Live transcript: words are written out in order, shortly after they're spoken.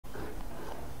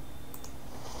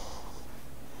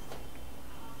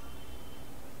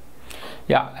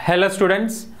Yeah, hello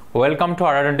students, welcome to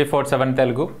ADA 24/7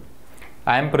 Telugu.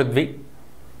 I am Prithvi.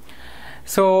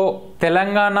 So,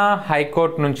 Telangana High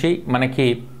Court nunchi manaki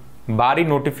bari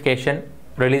notification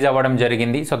release avadam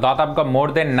jarigindi. So, దాదాపుగా more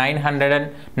than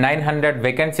 900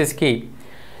 vacancies ki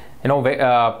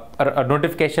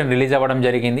notification release avadam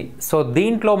jarigindi. So,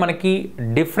 దీంట్లో మనకి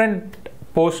different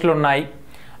పోస్టులు ఉన్నాయి.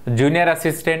 Junior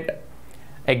assistant,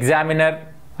 examiner,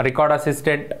 record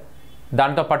assistant,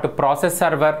 దాంతో పాటు process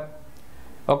server.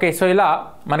 Okay, so ఇలా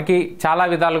మనకి చాలా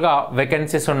విధాలుగా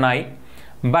వేకెన్సీస్ ఉన్నాయి.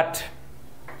 బట్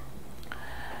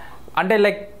అంటే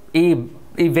లైక్ ఈ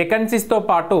వేకెన్సీస్తో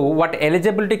పాటు వాటి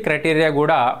ఎలిజిబిలిటీ క్రైటీరియా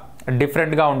కూడా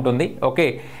డిఫరెంట్గా ఉంటుంది. Okay,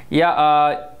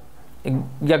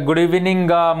 good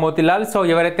evening Motilal. So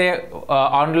ఎవరైతే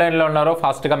ఆన్లైన్లో ఉన్నారో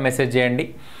ఫాస్ట్గా మెసేజ్ చేయండి.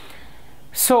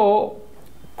 సో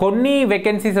కొన్ని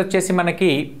వేకెన్సీస్ వచ్చేసి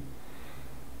మనకి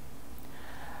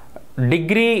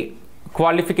డిగ్రీ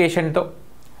క్వాలిఫికేషన్తో,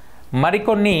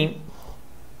 మరికొన్ని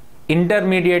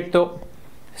ఇంటర్మీడియట్తో,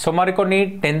 సో మరికొన్ని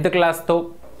 10th క్లాస్తో,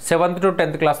 7th to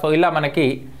 10th క్లాస్తో ఇలా మనకి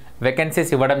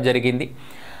వేకెన్సీస్ ఇవ్వడం జరిగింది.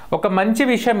 ఒక మంచి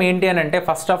విషయం ఏంటి అని అంటే,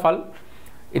 ఫస్ట్ ఆఫ్ ఆల్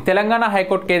ఈ తెలంగాణ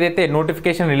హైకోర్టుకి ఏదైతే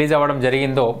నోటిఫికేషన్ రిలీజ్ అవ్వడం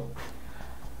జరిగిందో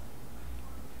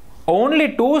ఓన్లీ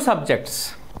 2 సబ్జెక్ట్స్,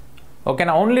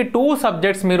 ఓకేనా, ఓన్లీ 2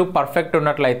 సబ్జెక్ట్స్ మీరు పర్ఫెక్ట్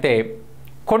ఉన్నట్లయితే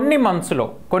కొన్ని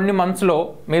మంత్స్లో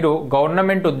మీరు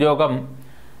గవర్నమెంట్ ఉద్యోగం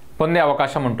పొందే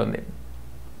అవకాశం ఉంటుంది.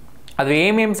 అది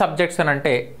ఏమేమి సబ్జెక్ట్స్ అని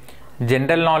అంటే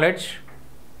జనరల్ నాలెడ్జ్,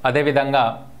 అదేవిధంగా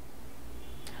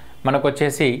మనకు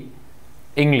వచ్చేసి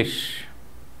ఇంగ్లీష్.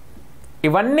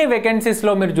 ఇవన్నీ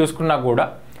వేకెన్సీస్లో మీరు చూసుకున్నా కూడా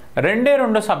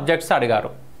 2 సబ్జెక్ట్స్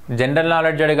అడిగారు. జనరల్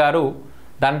నాలెడ్జ్ అడిగారు,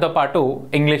 దాంతోపాటు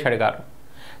ఇంగ్లీష్ అడిగారు.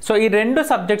 సో ఈ 2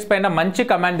 సబ్జెక్ట్స్ పైన మంచి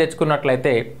కమాండ్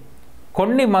తెచ్చుకున్నట్లయితే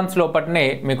కొన్ని మంత్స్ లోపలనే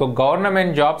మీకు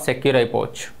గవర్నమెంట్ జాబ్ సెక్యూర్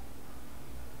అయిపోవచ్చు.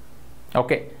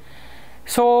 ఓకే,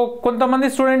 సో కొంతమంది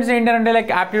స్టూడెంట్స్ ఏంటంటే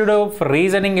లైక్ యాప్టిట్యూడ్,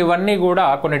 రీజనింగ్ ఇవన్నీ కూడా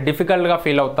కొన్ని డిఫికల్ట్గా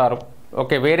ఫీల్ అవుతారు.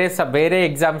 ఓకే, వేరే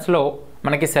ఎగ్జామ్స్లో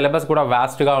మనకి సిలబస్ కూడా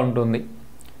వాస్ట్గా ఉంటుంది.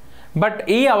 బట్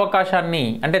ఈ అవకాశాన్ని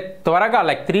అంటే త్వరగా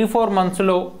లైక్ 3-4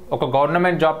 మంత్స్లో ఒక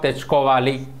గవర్నమెంట్ జాబ్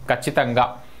తెచ్చుకోవాలి ఖచ్చితంగా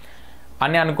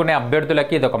అని అనుకునే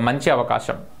అభ్యర్థులకి ఇది ఒక మంచి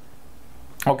అవకాశం.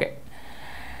 ఓకే,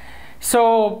 సో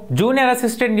జూనియర్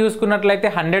అసిస్టెంట్ చూసుకున్నట్లయితే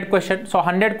 100 క్వశ్చన్. సో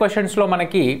 100 క్వశ్చన్స్లో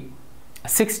మనకి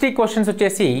 60 క్వశ్చన్స్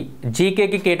వచ్చేసి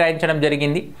జీకేకి కేటాయించడం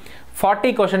జరిగింది,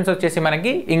 40 క్వశ్చన్స్ వచ్చేసి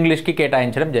మనకి ఇంగ్లీష్కి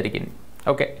కేటాయించడం జరిగింది.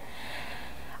 ఓకే,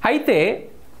 అయితే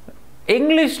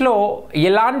ఇంగ్లీష్లో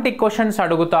ఎలాంటి క్వశ్చన్స్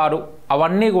అడుగుతారు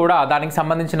అవన్నీ కూడా దానికి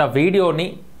సంబంధించిన వీడియోని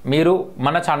మీరు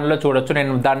మన ఛానల్లో చూడొచ్చు.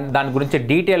 నేను దాని గురించి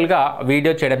డీటెయిల్గా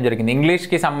వీడియో చేయడం జరిగింది,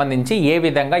 ఇంగ్లీష్కి సంబంధించి ఏ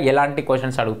విధంగా ఎలాంటి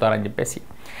క్వశ్చన్స్ అడుగుతారని చెప్పేసి.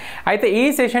 అయితే ఈ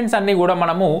సెషన్స్ అన్నీ కూడా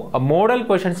మనము మోడల్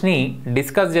క్వశ్చన్స్ని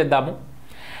డిస్కస్ చేద్దాము.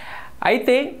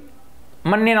 అయితే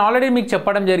నేను ఆల్రెడీ మీకు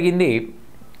చెప్పడం జరిగింది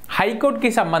హైకోర్టుకి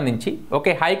సంబంధించి.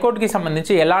 ఓకే, హైకోర్టుకి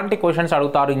సంబంధించి ఎలాంటి క్వశ్చన్స్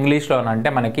అడుగుతారు ఇంగ్లీష్లో అంటే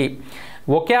మనకి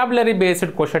వొకాబులరీ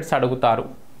బేస్డ్ క్వశ్చన్స్ అడుగుతారు.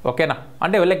 ఓకేనా,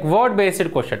 అంటే లైక్ వర్డ్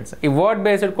బేస్డ్ క్వశ్చన్స్. ఈ వర్డ్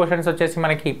బేస్డ్ క్వశ్చన్స్ వచ్చేసి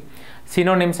మనకి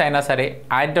సినోనిమ్స్ అయినా సరే,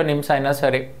 యాంటోనిమ్స్ అయినా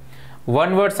సరే,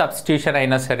 వన్ వర్డ్ సబ్స్టిట్యూషన్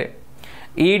అయినా సరే,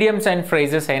 ఈడియమ్స్ అండ్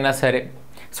ఫ్రేజెస్ అయినా సరే,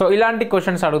 సో ఇలాంటి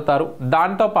క్వశ్చన్స్ అడుగుతారు.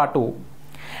 దాంతోపాటు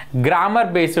గ్రామర్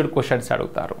బేస్డ్ క్వశ్చన్స్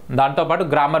అడుగుతారు.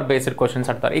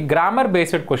 ఈ గ్రామర్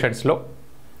బేస్డ్ క్వశ్చన్స్లో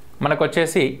మనకు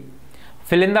వచ్చేసి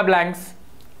fill in the blanks,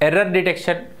 error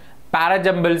detection,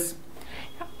 parajumbles,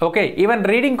 okay, even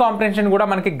reading comprehension కూడా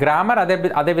మనకి గ్రామర్,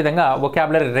 అదేవిధంగా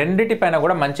వొకాబులరీ రెండిటిపైన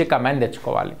కూడా మంచి కమాండ్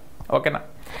తెచ్చుకోవాలి. ఓకేనా,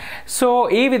 సో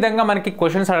ఈ విధంగా మనకి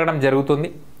క్వశ్చన్స్ అడగడం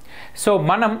జరుగుతుంది. సో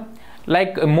మనం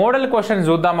లైక్ మోడల్ క్వశ్చన్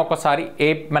చూద్దాం ఒకసారి.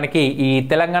 మనకి ఈ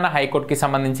తెలంగాణ హైకోర్టుకి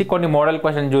సంబంధించి కొన్ని మోడల్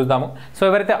క్వశ్చన్ చూద్దాము. సో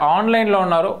ఎవరైతే ఆన్లైన్లో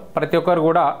ఉన్నారో ప్రతి ఒక్కరు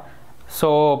కూడా సో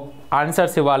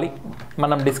ఆన్సర్స్ ఇవ్వాలి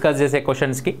మనం డిస్కస్ చేసే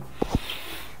క్వశ్చన్స్కి.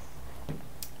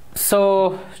 సో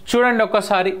చూడండి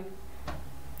ఒకసారి.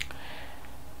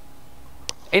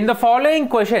 In the following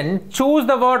question, choose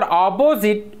the word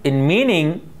opposite in meaning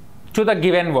to the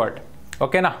given word.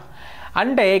 ఓకేనా,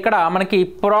 అంటే ఇక్కడ మనకి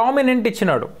ప్రామినెంట్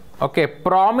ఇచ్చినాడు. ఓకే,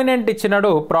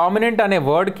 ప్రామినెంట్ అనే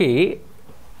వర్డ్కి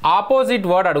ఆపోజిట్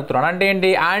వర్డ్ అడుగుతున్నాడు. అంటే ఏంటి,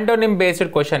 యాంటోనిమ్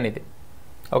బేస్డ్ క్వశ్చన్ ఇది.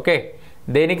 ఓకే,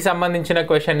 దేనికి సంబంధించిన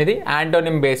క్వశ్చన్ ఇది,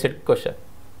 antonym based question.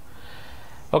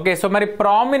 Okay, so మరి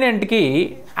ప్రామినెంట్కి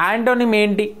యాంటోనిమ్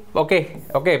ఏంటి?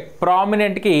 ఓకే,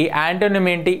 ప్రామినెంట్కి యాంటోనిమ్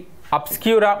ఏంటి?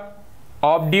 అబ్స్క్యూరా,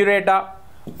 ఆబ్డ్యూరేటా,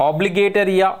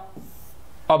 ఆబ్లిగేటరియా,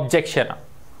 ఆబ్జెక్షనా?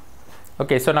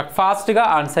 ఓకే, సో నాకు ఫాస్ట్గా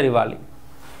ఆన్సర్ ఇవ్వాలి.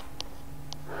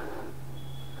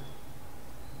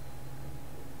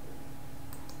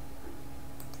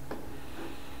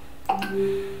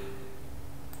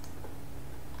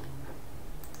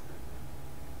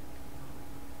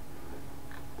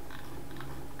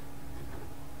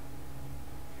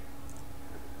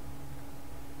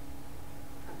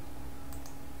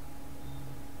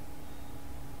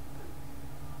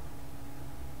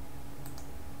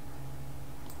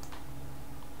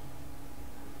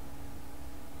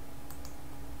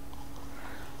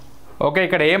 ఓకే,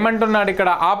 ఇక్కడ ఏమంటున్నాడు, ఇక్కడ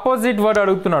ఆపోజిట్ వర్డ్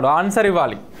అడుగుతున్నాడు, ఆన్సర్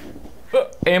ఇవ్వాలి.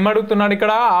 ఏమడుగుతున్నాడు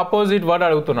ఇక్కడ, ఆపోజిట్ వర్డ్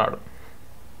అడుగుతున్నాడు.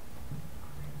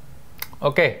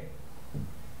 ఓకే,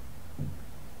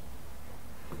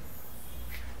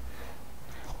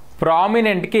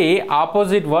 ప్రామినెంట్కి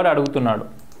ఆపోజిట్ వర్డ్ అడుగుతున్నాడు.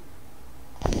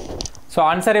 సో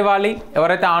ఆన్సర్ ఇవ్వాలి.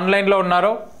 ఎవరైతే ఆన్లైన్లో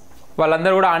ఉన్నారో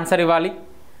వాళ్ళందరూ కూడా ఆన్సర్ ఇవ్వాలి.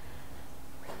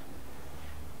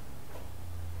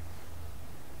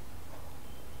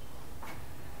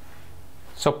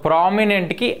 సో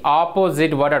ప్రామినెంట్కి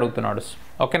ఆపోజిట్ వర్డ్ అడుగుతున్నాడు.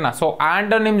 ఓకేనా. సో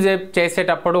యాంటోనిమ్స్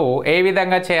చేసేటప్పుడు ఏ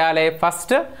విధంగా చేయాలి,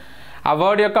 ఫస్ట్ ఆ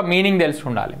వర్డ్ యొక్క మీనింగ్ తెలిసి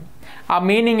ఉండాలి. ఆ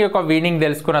మీనింగ్ యొక్క మీనింగ్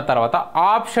తెలుసుకున్న తర్వాత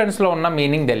ఆప్షన్స్లో ఉన్న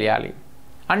మీనింగ్ తెలియాలి.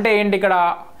 అంటే ఏంటి, ఇక్కడ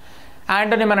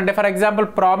యాంటోనిమ్ అని అంటే ఫర్ ఎగ్జాంపుల్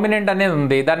ప్రామినెంట్ అనేది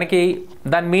ఉంది,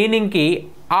 దాని మీనింగ్కి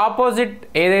ఆపోజిట్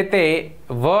ఏదైతే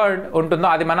వర్డ్ ఉంటుందో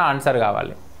అది మన ఆన్సర్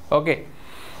కావాలి. ఓకే,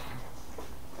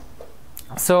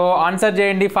 సో ఆన్సర్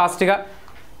చేయండి ఫాస్ట్గా.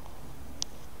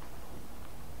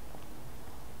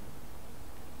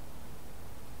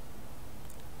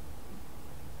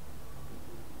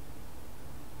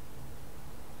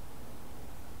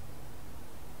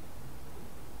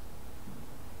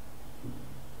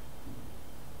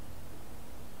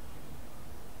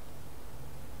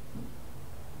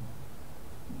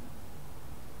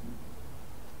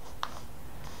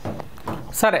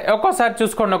 సరే, ఒక్కోసారి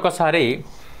చూసుకోండి. ఒక్కోసారి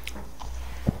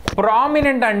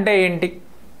ప్రామినెంట్ అంటే ఏంటి,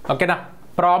 ఓకేనా.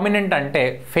 ప్రామినెంట్ అంటే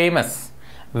ఫేమస్,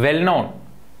 వెల్ నోన్.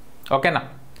 ఓకేనా.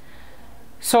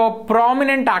 సో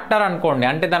ప్రామినెంట్ యాక్టర్ అనుకోండి,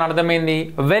 అంటే దాని అర్థమైంది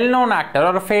well known actor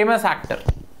are famous actor.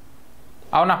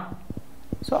 అవునా.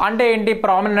 సో అంటే ఏంటి,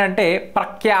 ప్రామినెంట్ అంటే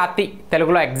ప్రఖ్యాతి,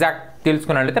 తెలుగులో ఎగ్జాక్ట్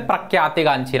తెలుసుకున్నట్లయితే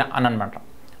ప్రఖ్యాతిగాంచిన అని అనమాట.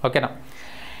 ఓకేనా.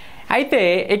 అయితే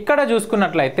ఇక్కడ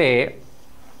చూసుకున్నట్లయితే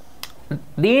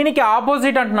దీనికి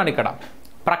ఆపోజిట్ అంటున్నాడు ఇక్కడ.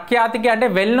 ప్రఖ్యాతికి అంటే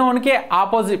వెల్ నోన్కి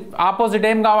ఆపోజిట్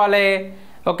ఏం కావాలి,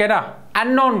 ఓకేనా,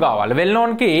 అన్నోన్ కావాలి. వెల్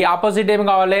నోన్కి ఆపోజిట్ ఏం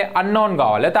కావాలి, అన్నోన్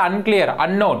కావాలి, అయితే అన్క్లియర్,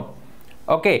 అన్నోన్.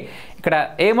 ఓకే, ఇక్కడ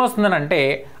ఏమొస్తుందనంటే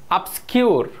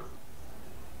అబ్స్క్యూర్.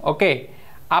 ఓకే,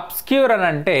 అబ్స్క్యూర్ అని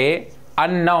అంటే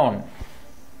అన్నోన్,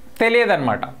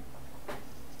 తెలియదన్నమాట.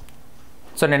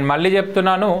 సో నేను మళ్ళీ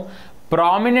చెప్తున్నాను,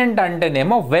 ప్రామినెంట్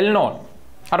అంటేనేమో వెల్ నోన్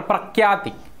ఆర్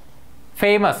ప్రఖ్యాతి,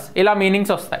 ఫేమస్, ఇలా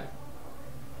మీనింగ్స్ వస్తాయి.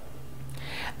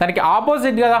 దానికి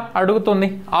ఆపోజిట్ కదా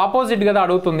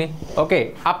అడుగుతుంది. ఓకే,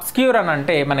 అబ్స్క్యూర్ అని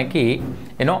అంటే మనకి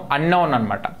అన్నోన్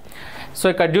అనమాట. సో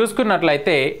ఇక్కడ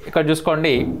చూసుకున్నట్లయితే ఇక్కడ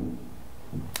చూసుకోండి,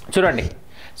 చూడండి.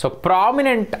 సో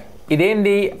ప్రామినెంట్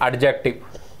ఇదేంది, అడ్జెక్టివ్.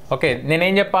 ఓకే,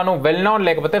 నేనేం చెప్పాను, వెల్ నోన్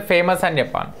లేకపోతే ఫేమస్ అని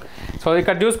చెప్పాను. సో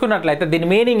ఇక్కడ చూసుకున్నట్లయితే దీని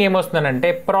మీనింగ్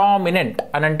ఏమొస్తుందంటే ప్రామినెంట్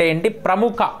అని అంటే ఏంటి,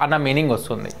 ప్రముఖ అన్న మీనింగ్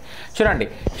వస్తుంది. చూడండి,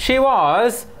 she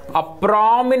was a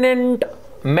prominent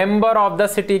member of the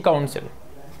city council.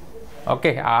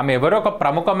 Okay, ఆమె ఎవరో ఒక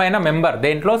ప్రముఖమైన మెంబర్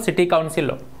దేంట్లో, సిటీ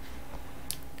కౌన్సిల్లో.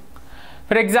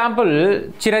 For example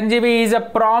Chiranjeevi is a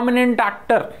prominent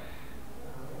actor.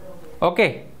 Okay,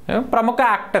 ప్రముఖ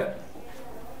యాక్టర్.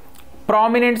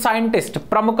 ప్రామినెంట్ సైంటిస్ట్,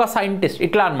 ప్రముఖ సైంటిస్ట్,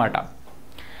 ఇట్లా అనమాట.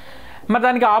 మరి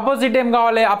దానికి ఆపోజిట్ ఏం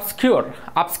కావాలి,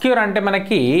 అబ్స్క్యూర్ అంటే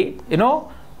మనకి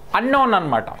అన్నోన్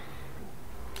అనమాట.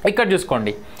 ఇక్కడ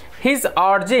చూసుకోండి, his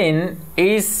origin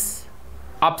is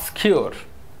obscure.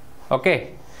 Okay,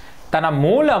 తన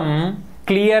మూలం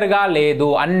క్లియర్గా లేదు,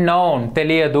 అన్నోన్,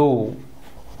 తెలియదు.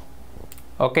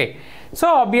 ఓకే, సో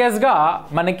ఆబ్వియస్గా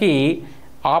మనకి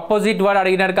ఆపోజిట్ వర్డ్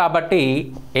అడిగినారు కాబట్టి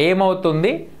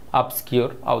ఏమవుతుంది,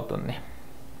 అబ్స్క్యూర్ అవుతుంది.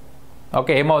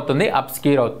 ఓకే, ఏమవుతుంది,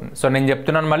 అబ్స్క్యూర్ అవుతుంది. సో నేను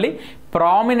చెప్తున్నాను మళ్ళీ,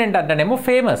 ప్రామినెంట్ అంటేనేమో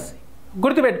ఫేమస్,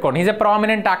 గుర్తుపెట్టుకోండి, ఈజ్ ఎ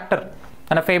ప్రామినెంట్ యాక్టర్,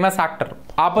 తన ఫేమస్ యాక్టర్.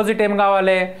 ఆపోజిట్ ఏం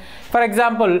కావాలి, for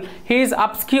example he's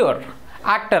obscure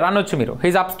actor అనొచ్చు మీరు.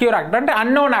 హీఈస్ అబ్స్క్యూర్ యాక్టర్ అంటే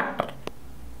unknown actor.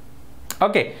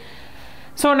 Okay,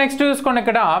 so next చూసుకోండి,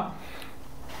 ఇక్కడ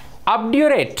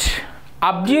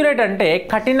అబ్డ్యూరేట్ అంటే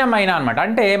కఠినమైన అనమాట.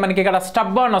 అంటే మనకి ఇక్కడ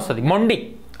స్టబ్బర్న్ వస్తుంది, మొండి.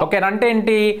 ఓకే, అంటే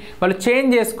ఏంటి, వాళ్ళు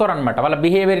చేంజ్ చేసుకోరు అనమాట, వాళ్ళ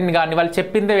బిహేవియర్ని కానీ వాళ్ళు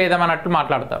చెప్పిందే వేదమన్నట్టు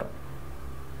మాట్లాడతారు.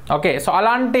 ఓకే, సో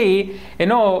అలాంటి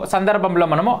సందర్భంలో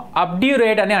మనము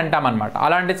అబ్డ్యూరేట్ అని అంటాం అనమాట.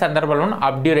 అలాంటి సందర్భంలో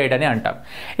అబ్డ్యూరేట్ అని అంటాం.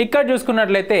 ఇక్కడ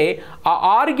చూసుకున్నట్లయితే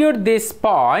argued this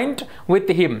point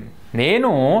with him,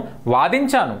 నేను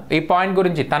వాదించాను ఈ పాయింట్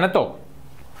గురించి తనతో.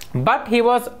 బట్ హీ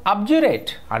వాజ్ అబ్డ్యూరేట్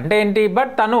అంటే ఏంటి,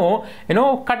 బట్ తను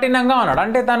కఠినంగా ఉన్నాడు,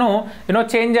 అంటే తను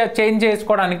చేంజ్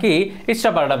చేసుకోవడానికి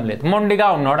ఇష్టపడడం లేదు, మొండిగా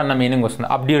ఉన్నాడు అన్న మీనింగ్ వస్తుంది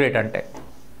అబ్డ్యూరేట్ అంటే.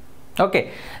 ఓకే,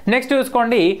 నెక్స్ట్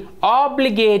చూసుకోండి,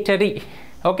 ఆబ్లిగేటరీ.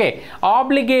 ఓకే,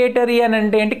 ఆబ్లిగేటరీ అని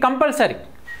అంటే ఏంటి, కంపల్సరీ,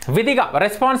 విధిగా,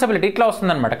 రెస్పాన్సిబిలిటీ, ఇట్లా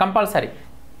వస్తుందన్నమాట, కంపల్సరీ.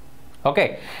 ఓకే,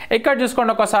 ఇక్కడ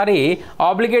చూసుకోండి ఒకసారి,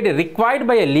 obligatory required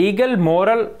by a legal,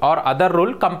 moral are other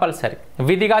rule, compulsory,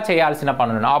 విధిగా చేయాల్సిన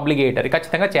పనులను ఆబ్లిగేటరీ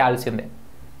ఖచ్చితంగా చేయాల్సిందే.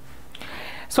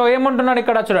 సో ఏమంటున్నాడు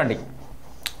ఇక్కడ చూడండి,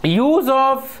 use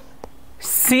of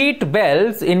seat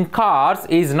belts in cars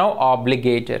is now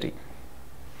obligatory.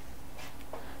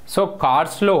 So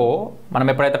కార్స్లో మనం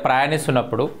ఎప్పుడైతే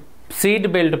ప్రయాణిస్తున్నప్పుడు సీట్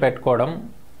బెల్ట్ పెట్టుకోవడం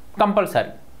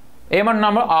కంపల్సరీ.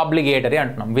 ఏమంటున్నాము? ఆబ్లిగేటరీ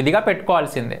అంటున్నాం, విధిగా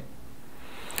పెట్టుకోవాల్సిందే.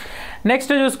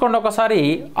 నెక్స్ట్ చూసుకోండి ఒకసారి,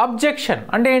 అబ్జెక్షన్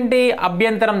అంటే ఏంటి?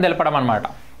 అభ్యంతరం తెలపడం అనమాట,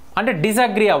 అంటే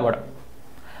డిసగ్రీ అవ్వడం.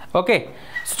 Okay,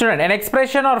 student an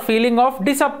expression or feeling of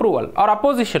disapproval or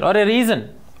opposition or a reason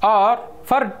or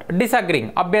for disagreeing.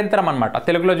 అభ్యంతరం అనమాట,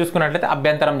 తెలుగులో చూసుకున్నట్లయితే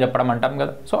అభ్యంతరం చెప్పడం అంటాం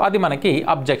కదా. సో అది మనకి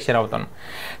అబ్జెక్షన్ అవుతుంది.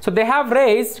 So they have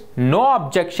raised no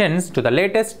objections to the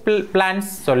latest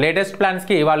plans. So latest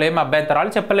ప్లాన్స్కి వాళ్ళు ఏం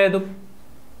అభ్యంతరాలు చెప్పలేదు.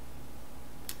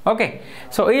 ఓకే,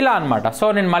 సో ఇలా అనమాట. సో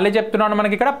నేను మళ్ళీ చెప్తున్నాను,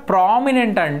 మనకి ఇక్కడ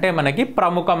ప్రామినెంట్ అంటే మనకి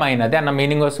ప్రముఖమైనది అన్న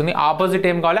మీనింగ్ వస్తుంది. ఆపోజిట్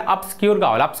ఏం కావాలి? అబ్స్క్యూర్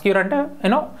కావాలి. అబ్స్క్యూర్ అంటే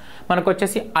మనకు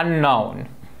వచ్చేసి unknown.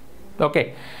 Okay,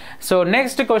 so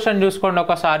next question చూసుకోండి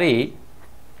ఒకసారి.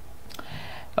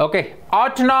 ఓకే,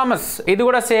 ఆటోనామస్, ఇది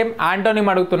కూడా సేమ్ యాంటోనిమ్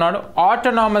అడుగుతున్నాడు.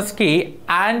 ఆటోనామస్కి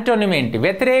యాంటోనిమ్ ఏంటి?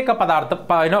 వ్యతిరేక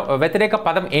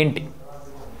పదం ఏంటి?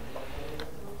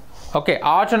 ఓకే,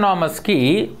 ఆటోనామస్కి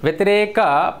వ్యతిరేక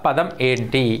పదం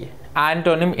ఏంటి?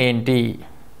 యాంటోనిమ్ ఏంటి?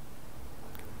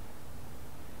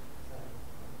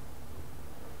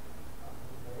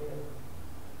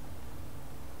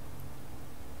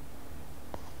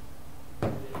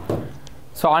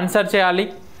 సో ఆన్సర్ చేయాలి.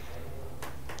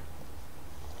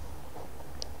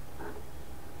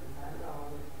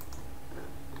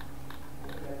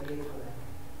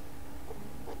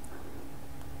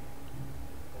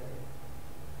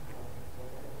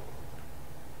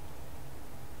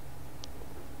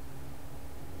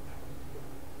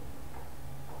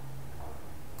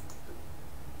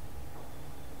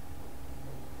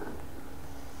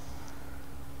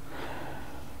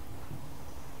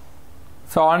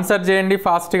 సో ఆన్సర్ చేయండి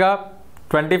ఫాస్ట్గా.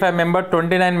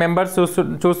 29 మెంబర్స్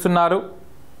చూస్తున్నారు.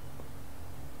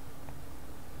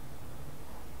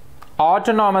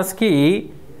 ఆటోనామస్కి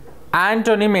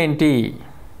యాంటోనిమ్ ఏంటి?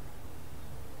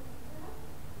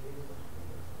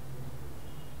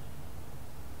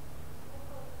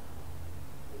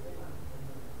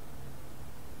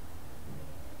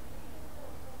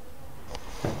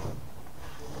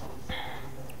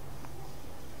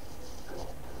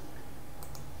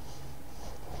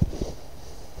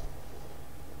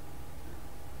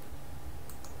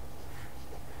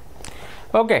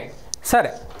 ఓకే, సరే,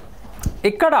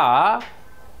 ఇక్కడ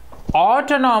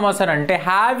ఆటోనామస్ అని అంటే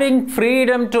having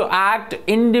freedom to act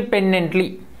independently.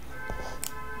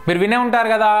 మీరు వినే ఉంటారు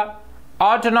కదా,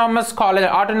 ఆటోనామస్ కాలేజ్,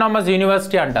 ఆటోనామస్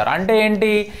యూనివర్సిటీ అంటారు. అంటే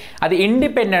ఏంటి? అది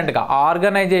ఇండిపెండెంట్గా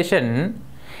ఆర్గనైజేషన్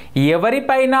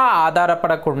ఎవరిపైన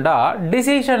ఆధారపడకుండా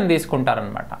డిసిషన్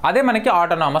తీసుకుంటారనమాట. అదే మనకి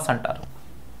ఆటోనామస్ అంటారు.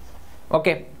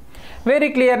 ఓకే, వెరీ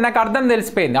క్లియర్, నాకు అర్థం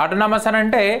తెలిసిపోయింది. ఆటోనామస్ అని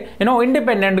అంటే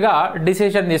ఇండిపెండెంట్గా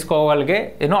డిసిషన్ తీసుకోగలిగే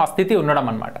ఆ స్థితి ఉండడం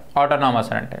అనమాట ఆటోనామస్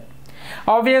అని అంటే.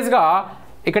 ఆబ్వియస్గా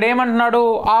ఇక్కడ ఏమంటున్నాడు?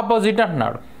 ఆపోజిట్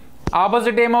అంటున్నాడు.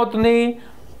 ఆపోజిట్ ఏమవుతుంది?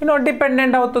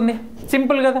 డిపెండెంట్ అవుతుంది.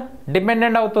 సింపుల్ కదా,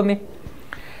 డిపెండెంట్ అవుతుంది.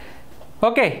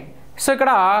 ఓకే, సో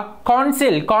ఇక్కడ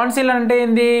కాన్సిల్ అంటే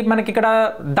ఏంది? మనకి ఇక్కడ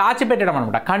దాచిపెట్టడం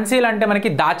అనమాట. కన్సీల్ అంటే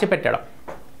మనకి దాచిపెట్టడం.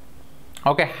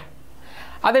 ఓకే,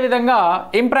 అదేవిధంగా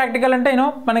ఇంప్రాక్టికల్ అంటే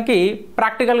మనకి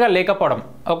ప్రాక్టికల్గా లేకపోవడం.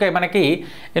 ఓకే, మనకి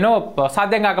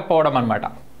సాధ్యం కాకపోవడం అనమాట.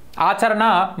 ఆచరణ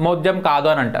మోద్యం కాదు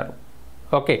అని అంటారు.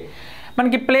 ఓకే,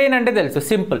 మనకి ప్లెయిన్ అంటే తెలుసు,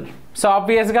 సింపుల్. సో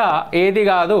ఆబ్వియస్గా ఏది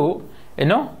కాదు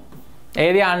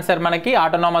ఏది ఆన్సర్ మనకి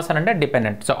ఆటోనామస్ అని అంటే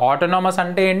డిపెండెంట్. సో ఆటోనామస్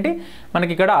అంటే ఏంటి?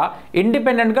 మనకి ఇక్కడ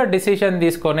ఇండిపెండెంట్గా డిసిషన్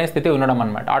తీసుకునే స్థితి ఉండడం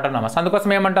అనమాట ఆటోనామస్.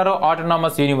 అందుకోసం ఏమంటారు?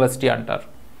 ఆటోనామస్ యూనివర్సిటీ అంటారు,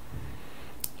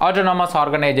 ఆటోనామస్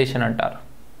ఆర్గనైజేషన్ అంటారు,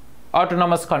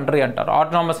 ఆటోనామస్ కంట్రీ అంటారు,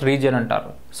 ఆటోనామస్ రీజియన్ అంటారు.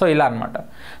 సో ఇలా అనమాట.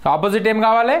 సో ఆపోజిట్ ఏం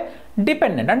కావాలి?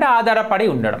 డిపెండెంట్ అంటే ఆధారపడి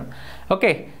ఉండడం.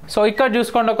 ఓకే, సో ఇక్కడ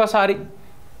చూసుకోండి ఒకసారి,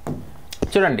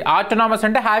 చూడండి, ఆటోనామస్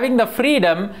అంటే having the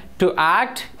freedom to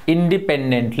act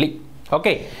independently.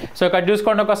 Okay, so ఇక్కడ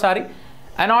చూసుకోండి ఒకసారి,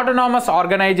 అండ్ ఆటోనామస్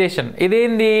ఆర్గనైజేషన్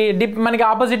ఇదేంది? మనకి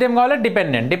ఆపోజిట్ ఏం కావాలి?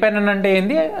 డిపెండెంట్ అంటే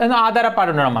ఏంది?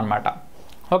 ఆధారపడి ఉండడం అనమాట.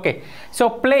 Okay, so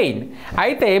plain.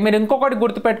 అయితే మీరు ఇంకొకటి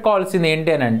గుర్తుపెట్టుకోవాల్సింది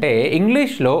ఏంటి అని అంటే,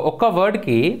 ఇంగ్లీష్లో ఒక్క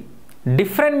వర్డ్కి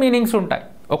డిఫరెంట్ మీనింగ్స్ ఉంటాయి.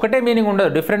 ఒకటే మీనింగ్ ఉండదు,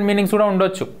 డిఫరెంట్ మీనింగ్స్ కూడా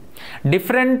ఉండొచ్చు.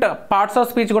 డిఫరెంట్ పార్ట్స్ ఆఫ్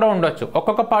స్పీచ్ కూడా ఉండొచ్చు.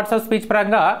 ఒక్కొక్క పార్ట్స్ ఆఫ్ స్పీచ్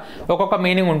పరంగా ఒక్కొక్క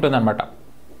మీనింగ్ ఉంటుందన్నమాట.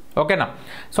 ఓకేనా?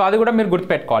 సో అది కూడా మీరు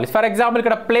గుర్తుపెట్టుకోవాలి. ఫర్ ఎగ్జాంపుల్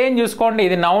ఇక్కడ ప్లెయిన్ చూసుకోండి,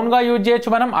 ఇది నౌన్గా యూజ్ చేయొచ్చు,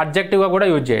 మనం అడ్జెక్టివ్గా కూడా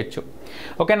యూజ్ చేయొచ్చు.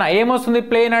 ఓకేనా? ఏమొస్తుంది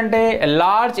ప్లెయిన్ అంటే?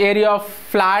 Large area of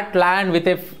flat land with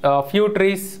a few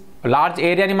trees large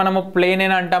ఏరియాని మనము ప్లేన్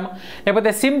అని అంటాము,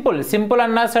 లేకపోతే సింపుల్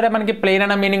అన్నా సరే మనకి ప్లేన్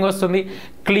అన్న మీనింగ్ వస్తుంది.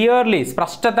 క్లియర్లీ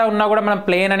స్పష్టత ఉన్నా కూడా మనం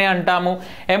ప్లేన్ అని అంటాము.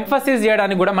 ఎంఫసిస్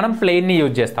చేయడానికి కూడా మనం ప్లేన్ని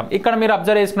యూజ్ చేస్తాం. ఇక్కడ మీరు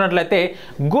అబ్జర్వ్ చేసుకున్నట్లయితే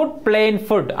గుడ్ ప్లెయిన్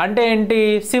ఫుడ్ అంటే ఏంటి,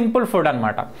 సింపుల్ ఫుడ్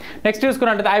అనమాట. నెక్స్ట్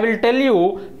చూసుకున్నట్లయితే I will tell you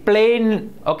plain.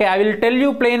 Okay, I will tell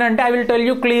you plain అంటే I will tell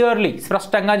you clearly,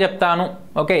 స్పష్టంగా చెప్తాను.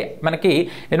 ఓకే, మనకి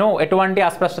ఎటువంటి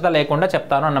అస్పష్టత లేకుండా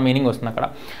చెప్తాను అన్న మీనింగ్ వస్తుంది అక్కడ.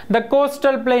 ద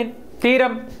కోస్టల్ ప్లెయిన్,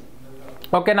 తీరం.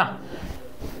 ఓకేనా.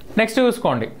 నెక్స్ట్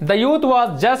చూసుకోండి, the youth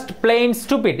was just plain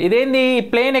stupid. ఇదేంది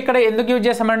ప్లెయిన్ ఎక్కడ ఎందుకు యూజ్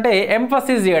చేస్తామంటే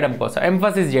ఎంఫసిస్ చేయడం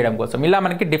కోసం. ఇలా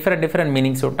మనకి డిఫరెంట్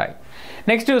మీనింగ్స్ ఉంటాయి.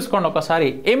 నెక్స్ట్ చూసుకోండి ఒకసారి,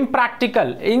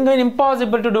 ఇంప్రాక్టికల్, ఇంకా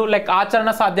ఇంపాసిబుల్ టు డూ, లైక్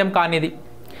ఆచరణ సాధ్యం కానిది.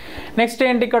 నెక్స్ట్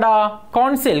ఏంటి ఇక్కడ,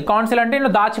 కాన్సిల్ అంటే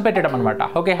దాచిపెట్టడం అనమాట.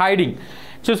 Okay, hiding.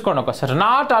 చూసుకోండి ఒకసారి,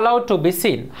 not allowed to be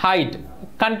seen, hide,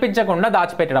 కనిపించకుండా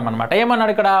దాచిపెట్టడం అనమాట.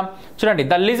 ఏమన్నాడు ఇక్కడ చూడండి,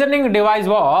 the listening device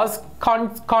was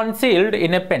కాన్సీల్డ్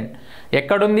in a pen.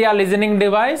 ఎక్కడుంది ఆ లిజనింగ్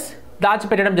డివైస్,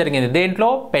 దాచిపెట్టడం జరిగింది దేంట్లో,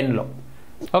 పెన్లో.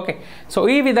 ఓకే, సో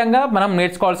ఈ విధంగా మనం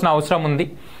నేర్చుకోవాల్సిన అవసరం ఉంది.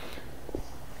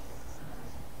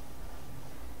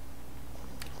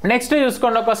 నెక్స్ట్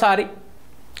చూసుకోండి ఒకసారి,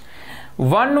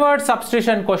 వన్ వర్డ్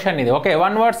సబ్స్టిట్యూషన్ క్వశ్చన్ ఇది. Okay,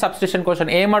 one word substitution question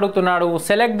ఏం అడుగుతున్నాడు,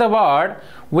 select the word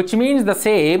which means the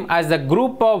same as the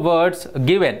group of words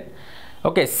given.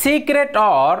 Okay, secret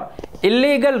are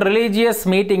illegal religious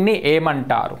మీటింగ్ని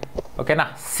ఏమంటారు. ఓకేనా,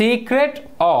 సీక్రెట్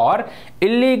ఆర్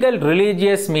ఇల్లీగల్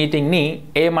రిలీజియస్ మీటింగ్ని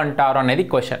ఏమంటారు అనేది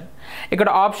question. ఇక్కడ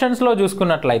ఆప్షన్స్లో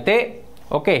చూసుకున్నట్లయితే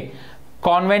ఓకే,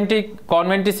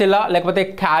 కాన్వెంటిసిలా, లేకపోతే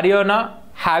క్యారియోనా,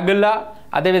 హ్యాగులా,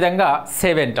 అదేవిధంగా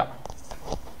సెవెంటా.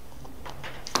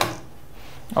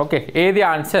 ఓకే, ఏది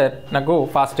ఆన్సర్ నాకు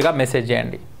ఫాస్ట్గా మెసేజ్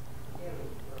చేయండి.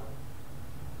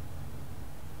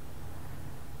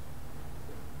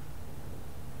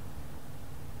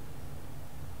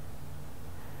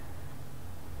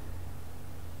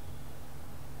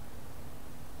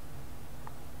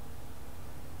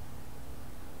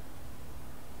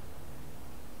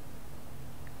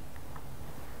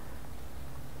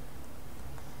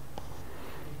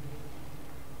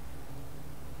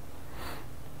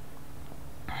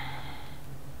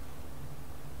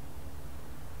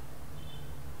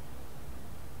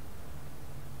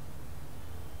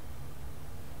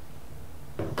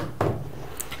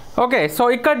 ఓకే, సో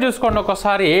ఇక్కడ చూసుకోండి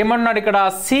ఒకసారి, ఏమన్నాడు ఇక్కడ,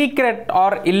 సీక్రెట్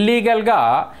ఆర్ ఇల్లీగల్గా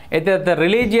అయితే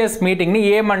రిలీజియస్ మీటింగ్ని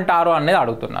ఏమంటారు అనేది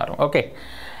అడుగుతున్నారు. ఓకే,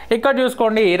 ఇక్కడ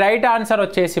చూసుకోండి రైట్ ఆన్సర్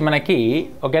వచ్చేసి మనకి,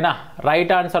 ఓకేనా,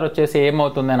 రైట్ ఆన్సర్ వచ్చేసి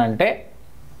ఏమవుతుంది అని అంటే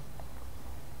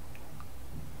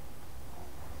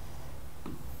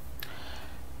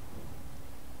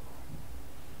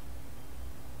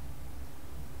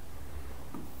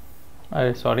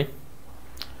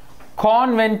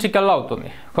కాన్వెంటికల్ అవుతుంది.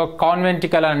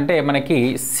 కాన్వెంటికల్ అంటే మనకి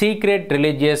సీక్రెట్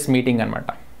రిలీజియస్ మీటింగ్ అనమాట.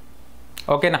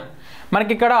 ఓకేనా,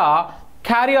 మనకి ఇక్కడ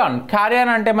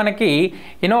క్యారియాన్ అంటే మనకి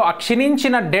ఆ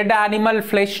క్షీణించిన డెడ్ యానిమల్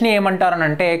ఫ్లెష్ని ఏమంటారు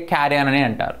అంటే క్యారియాన్ అని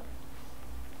అంటారు.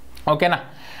 ఓకేనా,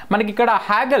 మనకి ఇక్కడ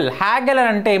హ్యాగల్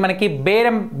అంటే మనకి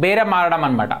బేరం ఆడడం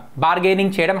అనమాట,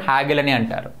 బార్గెనింగ్ చేయడం హ్యాగల్ అని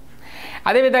అంటారు.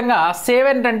 అదేవిధంగా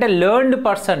సేవెంట్ అంటే లెర్న్డ్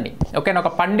పర్సన్ని, ఓకేనా,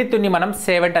 ఒక పండితుని మనం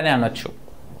సేవెంట్ అని అనొచ్చు.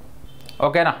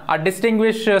 ఓకేనా, ఆ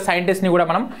డిస్టింగ్విష్ సైంటిస్ట్ని కూడా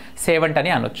మనం సేవెంట్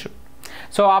అని అనొచ్చు.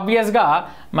 సో ఆబ్వియస్గా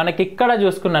మనకి ఇక్కడ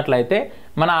చూసుకున్నట్లయితే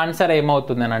మన ఆన్సర్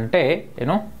ఏమవుతుంది అని అంటే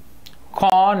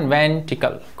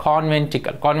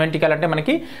కాన్వెంటికల్ అంటే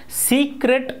మనకి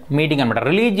సీక్రెట్ మీటింగ్ అనమాట,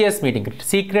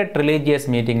 సీక్రెట్ రిలీజియస్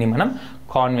మీటింగ్ని మనం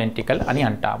కాన్వెంటికల్ అని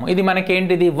అంటాము. ఇది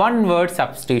మనకేంటిది, one word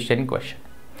substitution question.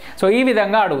 So ఈ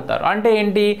విధంగా అడుగుతారు. అంటే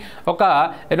ఏంటి,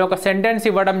 ఒక సెంటెన్స్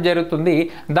ఇవ్వడం జరుగుతుంది,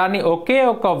 దాన్ని ఒకే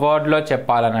ఒక వర్డ్లో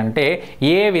చెప్పాలనంటే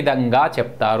ఏ విధంగా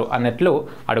చెప్తారు అన్నట్లు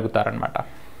అడుగుతారనమాట.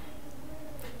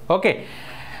 ఓకే,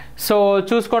 సో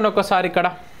చూసుకోండి ఒకసారి ఇక్కడ.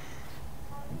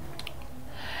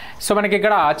 సో మనకి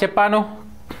ఇక్కడ చెప్పాను.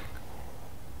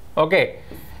 ఓకే,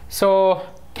 సో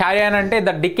క్యారియన్ అంటే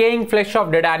the decaying flesh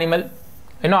of dead animal,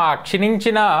 ఆ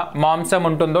క్షీణించిన మాంసం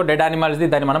ఉంటుందో డెడ్ యానిమల్స్ది,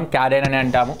 దాన్ని మనం క్యారియన్ అని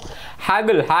అంటాము.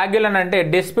 హ్యాగిల్ అని అంటే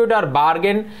dispute are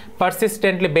bargain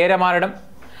persistently బేరమాడడం.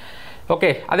 Okay,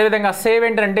 అదేవిధంగా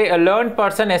సేవెంట్ అంటే learn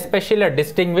person, especially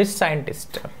distinguish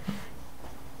scientist.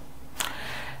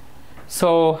 So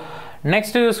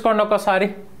next చూసుకోండి ఒకసారి.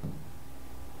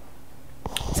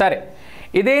 సరే,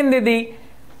 ఇదేంది ఇది,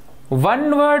 వన్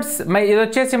వర్డ్స్, ఇది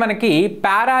వచ్చేసి మనకి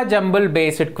parajumble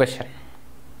based question.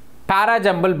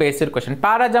 Parajumble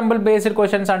based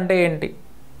questions అంటే ఏంటి,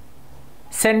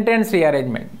 సెంటెన్స్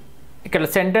రీఅరేంజ్మెంట్. ఇక్కడ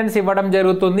సెంటెన్స్ ఇవ్వడం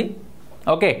జరుగుతుంది.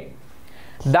 ఓకే,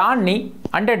 దాన్ని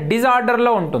అంటే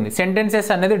డిజార్డర్లో ఉంటుంది, సెంటెన్సెస్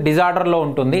అనేది డిజార్డర్లో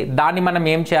ఉంటుంది, దాన్ని మనం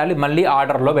ఏం చేయాలి, మళ్ళీ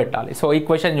ఆర్డర్లో పెట్టాలి. సో ఈ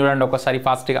క్వశ్చన్ చూడండి ఒకసారి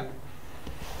ఫాస్ట్గా.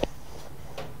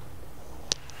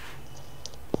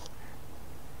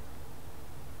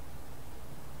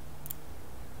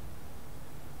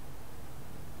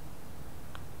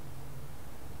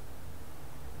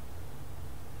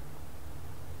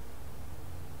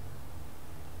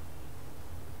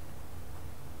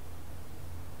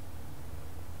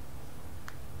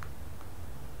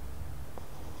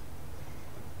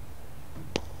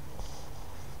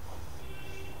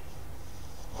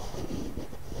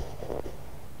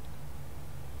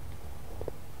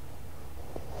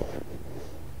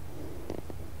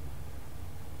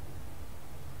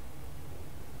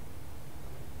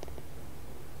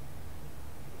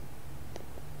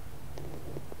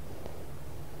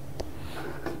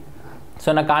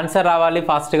 సో నాకు ఆన్సర్ రావాలి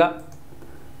ఫాస్ట్గా.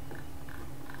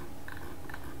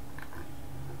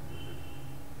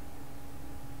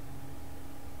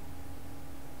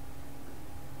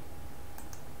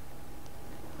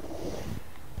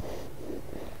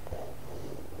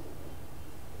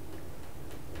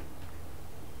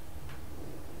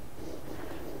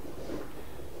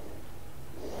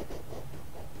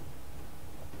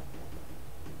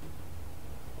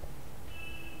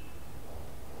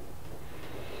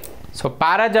 సో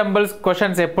పారాజంబుల్స్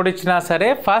క్వశ్చన్స్ ఎప్పుడు ఇచ్చినా సరే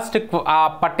ఫస్ట్ ఆ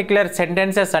పర్టికులర్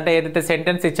సెంటెన్సెస్ అంటే ఏదైతే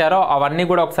సెంటెన్స్ ఇచ్చారో అవన్నీ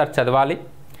కూడా ఒకసారి చదవాలి.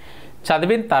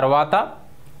 చదివిన తర్వాత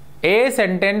ఏ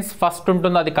సెంటెన్స్ ఫస్ట్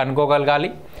ఉంటుందో అది కనుక్కోగలగాలి.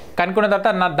 కనుక్కున్న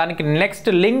తర్వాత దానికి నెక్స్ట్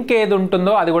లింక్ ఏది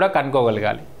ఉంటుందో అది కూడా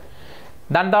కనుక్కోగలగాలి.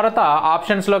 దాని తర్వాత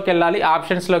ఆప్షన్స్లోకి వెళ్ళాలి.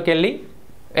 ఆప్షన్స్లోకి వెళ్ళి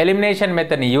ఎలిమినేషన్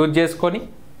మెథడ్ని యూజ్ చేసుకొని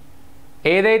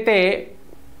ఏదైతే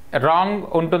రాంగ్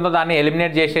ఉంటుందో దాన్ని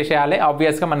ఎలిమినేట్ చేసేసేయాలి.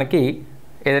 ఆబ్వియస్గా మనకి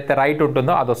ఏదైతే రైట్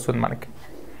ఉంటుందో అది వస్తుంది మనకి.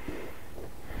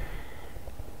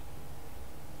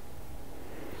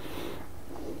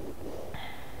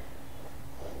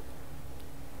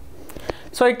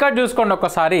 సో ఇక్కడ చూసుకోండి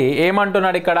ఒకసారి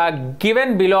ఏమంటున్నాడు ఇక్కడ,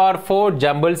 given below are 4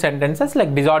 jumble sentences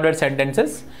like disordered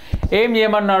sentences. ఏం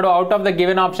చేయమన్నాడు, out of the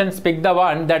given options pick the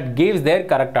one that gives there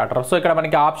correct order. So ఇక్కడ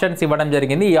మనకి ఆప్షన్స్ ఇవ్వడం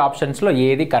జరిగింది. ఈ ఆప్షన్స్లో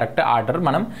ఏది కరెక్ట్ ఆర్డర్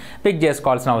మనం పిక్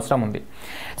చేసుకోవాల్సిన అవసరం ఉంది.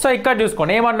 సో ఇక్కడ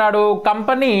చూసుకోండి ఏమన్నాడు,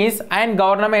 companies and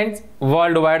governments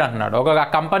world wide అంటున్నాడు. ఒక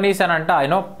కంపెనీస్ అని అంటే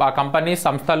ఆ కంపెనీస్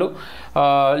సంస్థలు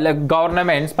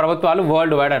గవర్నమెంట్స్ ప్రభుత్వాలు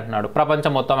వరల్డ్ వైడ్ అంటున్నాడు,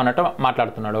 ప్రపంచం మొత్తం అన్నట్టు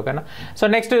మాట్లాడుతున్నాడు. ఓకేనా. సో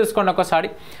నెక్స్ట్ చూసుకోండి ఒకసారి,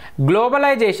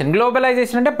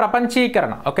 గ్లోబలైజేషన్ అంటే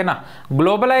ప్రపంచీకరణ. ఓకేనా.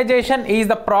 Globalisation is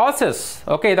the process.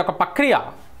 Okay, ఇది ఒక ప్రక్రియ.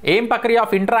 ఏం ప్రక్రియ?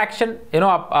 ఆఫ్ ఇంటరాక్షన్,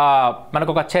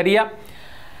 మనకు ఒక చర్య,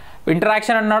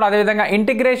 ఇంటరాక్షన్ అన్నాడు. అదేవిధంగా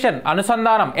ఇంటిగ్రేషన్,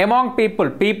 అనుసంధానం, ఎమాంగ్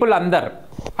పీపుల్ అందరు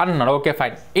అన్నాడు. Okay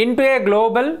fine. Into a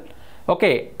global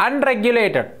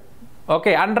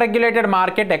unregulated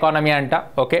market economy అంట.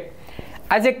 Okay,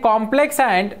 as a complex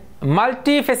and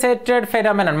మల్టీఫెసెటెడ్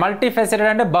ఫెనోమెనన్. మల్టీఫెసెటెడ్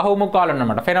అంటే బహుముఖాలు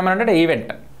అన్నమాట, ఫెనోమెనన్ అంటే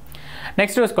ఈవెంట్.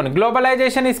 నెక్స్ట్ చూసుకోండి,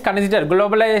 గ్లోబలైజేషన్ ఈజ్ కన్సిడర్.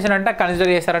 గ్లోబలైజేషన్ అంటే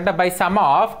కన్సిడర్ చేశారంటే by some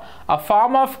of a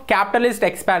form of capitalist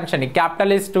expansion. ఈ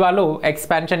క్యాపిటలిస్ట్ వాళ్ళు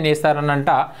expansion చేస్తారనంట,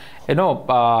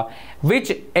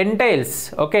 which entails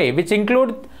which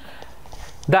include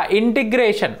the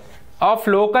integration of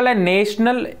local and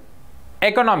national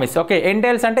economies.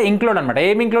 Entails అంటే include అనమాట.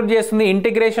 ఏమి ఇంక్లూడ్ చేస్తుంది?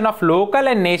 Integration of local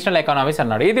and national economies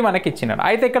అన్నాడు. ఇది మనకి ఇచ్చినాడు.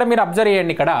 అయితే ఇక్కడ మీరు అబ్జర్వ్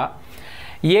చేయండి, ఇక్కడ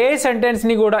ఏ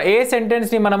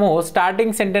సెంటెన్స్ని మనము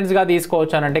స్టార్టింగ్ సెంటెన్స్గా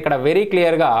తీసుకోవచ్చు అని అంటే ఇక్కడ వెరీ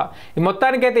క్లియర్గా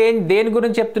మొత్తానికైతే దేని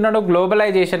గురించి చెప్తున్నాడు?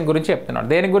 గ్లోబలైజేషన్ గురించి చెప్తున్నాడు.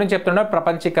 దేని గురించి చెప్తున్నాడు?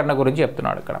 ప్రపంచీకరణ గురించి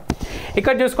చెప్తున్నాడు.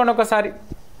 ఇక్కడ చూసుకోండి ఒకసారి,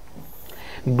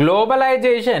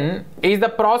 globalisation is the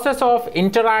process of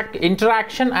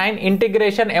interaction and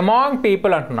integration among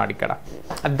people అంటున్నాడు. ఇక్కడ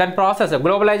దాని ప్రాసెస్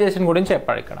గ్లోబలైజేషన్ గురించి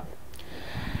చెప్పాడు ఇక్కడ.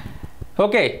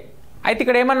 ఓకే, అయితే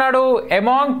ఇక్కడ ఏమన్నాడు?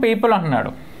 అమాంగ్ పీపుల్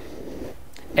అంటున్నాడు.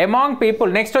 Among people.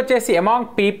 నెక్స్ట్ వచ్చేసి అమాంగ్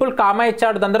పీపుల్ కామా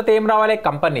ఇచ్చాడు. దాని తర్వాత ఏం రావాలి?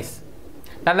 కంపెనీస్.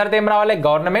 దాని తర్వాత ఏం రావాలి?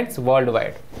 Governments world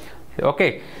wide. Okay,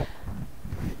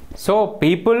 so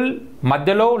people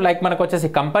మధ్యలో మనకు వచ్చేసి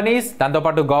కంపెనీస్,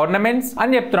 దాంతోపాటు గవర్నమెంట్స్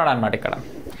అని చెప్తున్నాడు అనమాట ఇక్కడ.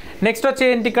 నెక్స్ట్ వచ్చి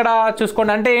ఏంటి ఇక్కడ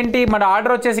చూసుకోండి, అంటే ఏంటి మన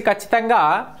ఆర్డర్ వచ్చేసి ఖచ్చితంగా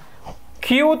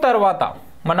క్యూ తర్వాత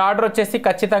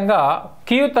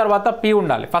క్యూ తర్వాత పీ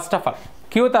ఉండాలి. ఫస్ట్ ఆఫ్ ఆల్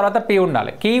క్యూ తర్వాత పీ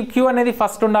ఉండాలి. క్యూ అనేది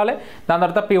ఫస్ట్ ఉండాలి, దాని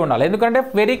తర్వాత పీ ఉండాలి. ఎందుకంటే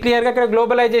వెరీ క్లియర్గా ఇక్కడ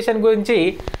గ్లోబలైజేషన్ గురించి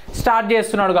స్టార్ట్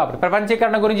చేస్తున్నాడు కాబట్టి,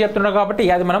 ప్రపంచీకరణ గురించి చెప్తున్నాడు కాబట్టి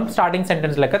అది మనం స్టార్టింగ్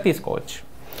సెంటెన్స్ లెక్క తీసుకోవచ్చు.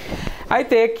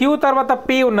 అయితే క్యూ తర్వాత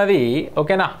పీ ఉన్నది.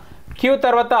 ఓకేనా, క్యూ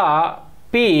తర్వాత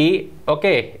పీ.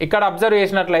 ఓకే, ఇక్కడ అబ్జర్వ్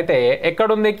చేసినట్లయితే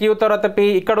ఎక్కడుంది క్యూ తర్వాత పీ?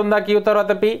 ఇక్కడ ఉందా క్యూ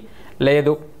తర్వాత పీ?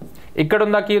 లేదు. ఇక్కడ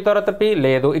ఉందా క్యూ తర్వాత పీ?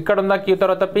 లేదు. ఇక్కడ ఉందా క్యూ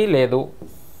తర్వాత పీ? లేదు.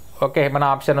 ఓకే, మన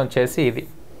ఆప్షన్ వచ్చేసి ఇది.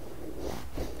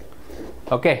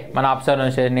 ఓకే, మన ఆప్షన్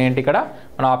వచ్చేసి ఏంటి ఇక్కడ?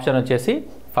 మన ఆప్షన్ వచ్చేసి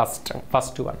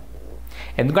ఫస్ట్ వన్.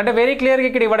 ఎందుకంటే వెరీ క్లియర్గా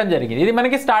ఇక్కడ ఇవ్వడం జరిగింది. ఇది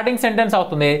మనకి స్టార్టింగ్ సెంటెన్స్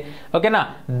అవుతుంది. ఓకేనా,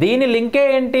 దీని లింకే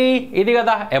ఏంటి? ఇది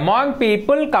కదా, among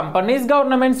people, companies,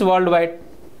 governments world wide.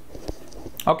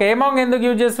 Okay, among ఎందుకు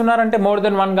యూజ్ చేస్తున్నారంటే మోర్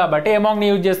దెన్ వన్ కాబట్టి అమాంగ్ని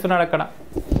యూజ్ చేస్తున్నాడు అక్కడ.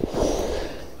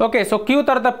 ఓకే, సో క్యూ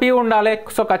తర్వాత పీ ఉండాలి.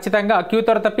 సో ఖచ్చితంగా క్యూ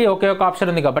తర్వాత పీ ఒకే ఒక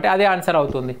ఆప్షన్ ఉంది కాబట్టి అదే ఆన్సర్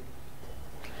అవుతుంది.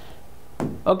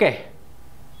 ఓకే,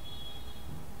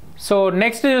 సో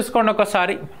నెక్స్ట్ చూసుకోండి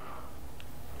ఒకసారి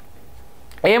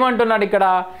ఏమంటున్నాడు ఇక్కడ,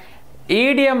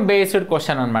 ఈడియం బేస్డ్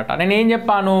క్వశ్చన్ అనమాట. నేను ఏం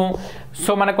చెప్పాను?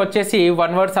 సో మనకు వచ్చేసి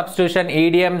one word substitution,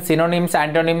 ఈడియం, synonyms,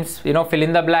 antonyms, fill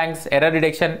in the blanks, error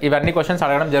deduction, ఇవన్నీ క్వశ్చన్స్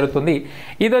అడగడం జరుగుతుంది.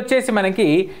 ఇది వచ్చేసి మనకి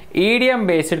ఈడియం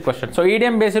based question. So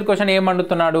ఈడియం based question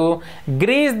ఏమంటున్నాడు?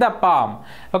 Grease the palm.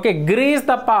 Okay, grease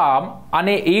the palm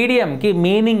అనే ఈడియంకి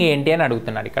మీనింగ్ ఏంటి అని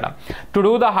అడుగుతున్నాడు ఇక్కడ. To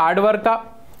do the hard work,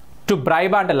 to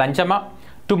bribe అంటే లంచమా,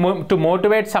 టు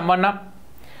మోటివేట్ సమ్వన్నా,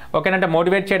 ఓకేనా, అంటే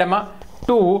మోటివేట్ చేయడమా,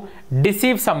 టు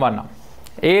డిసీవ్ సమ్వన్నా,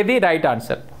 ఏది రైట్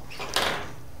ఆన్సర్?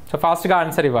 సో ఫాస్ట్గా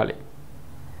ఆన్సర్ ఇవ్వాలి.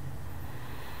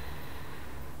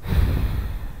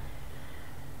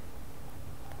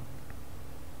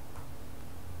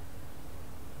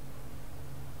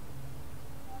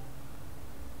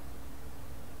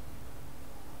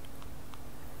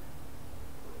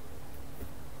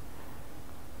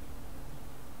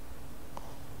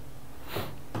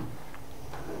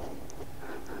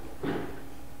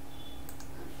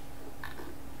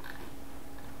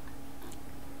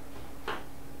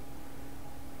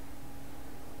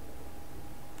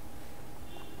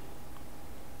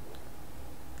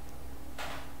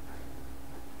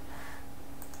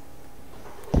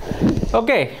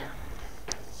 ఓకే,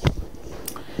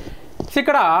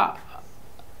 ఇక్కడ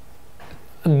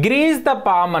గ్రీజ్ ద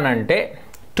పామ్ అని అంటే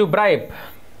టు బ్రైబ్,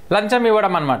 లంచం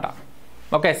ఇవ్వడం అనమాట.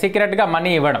 ఓకే, సీక్రెట్గా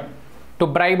మనీ ఇవ్వడం, టు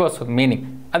బ్రైబ్ వస్తుంది మీనింగ్,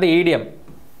 అది ఈడియం.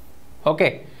 ఓకే,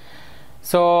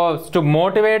 సో టు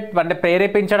మోటివేట్ అంటే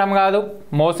ప్రేరేపించడం కాదు,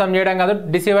 మోసం చేయడం కాదు,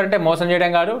 డిసీవర్ అంటే మోసం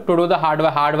చేయడం కాదు, to do the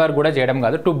hard work కూడా చేయడం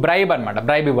కాదు, టు బ్రైబ్ అనమాట,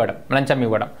 బ్రైబ్ ఇవ్వడం, లంచం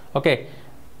ఇవ్వడం. ఓకే,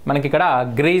 మనకి ఇక్కడ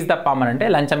గ్రీజ్ ద పామ్ అని అంటే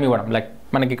లంచం ఇవ్వడం, లైక్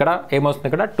మనకి ఇక్కడ ఏమొస్తుంది,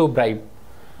 ఇక్కడ టు బ్రైబ్.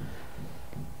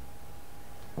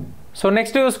 సో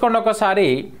నెక్స్ట్ చూసుకోండి ఒకసారి,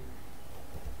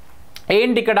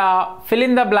 ఏంటి ఇక్కడ fill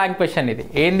in the blank question. ఇది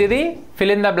ఏంది, ఇది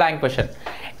fill in the blank question.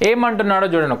 ఏమంటున్నాడో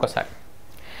చూడండి ఒకసారి.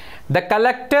 The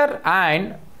collector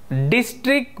and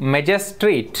district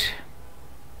magistrate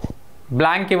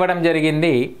blank ఇవ్వడం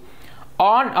జరిగింది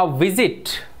on a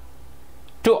visit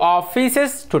to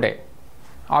offices today.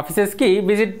 ఆఫీసెస్కి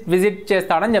visit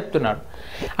చేస్తాడని చెప్తున్నాడు.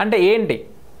 అంటే ఏంటి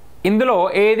ఇందులో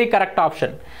ఏది కరెక్ట్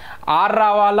ఆప్షన్? ఆర్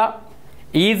రావాలా,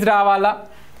 ఈజ్ రావాలా,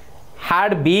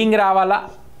 హ్యాడ్ బీయింగ్ రావాలా,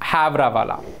 హ్యావ్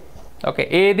రావాలా? ఓకే,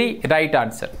 ఏది రైట్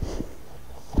ఆన్సర్?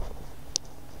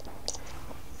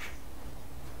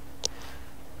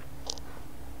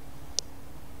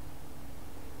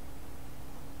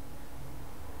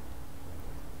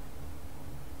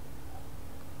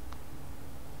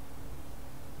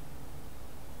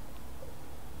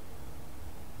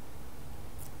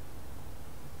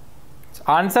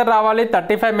 ఆన్సర్ రావాలి.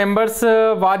 35 మెంబర్స్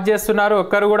వాచ్ చేస్తున్నారు,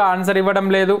 ఒక్కరు కూడా ఆన్సర్ ఇవ్వడం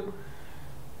లేదు.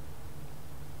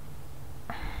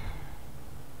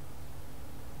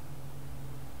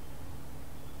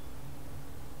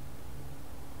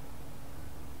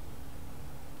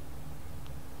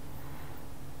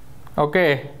 ఓకే,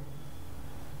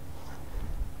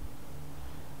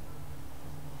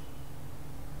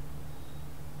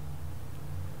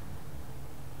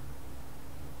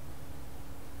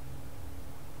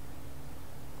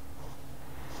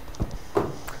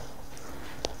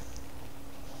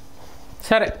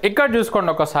 సరే ఇక్కడ చూసుకోండి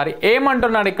ఒకసారి.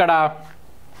 ఏమంటున్నాడు ఇక్కడ?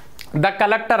 ద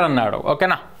కలెక్టర్ అన్నాడు.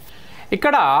 ఓకేనా,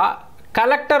 ఇక్కడ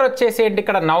కలెక్టర్ వచ్చేసి ఏంటి,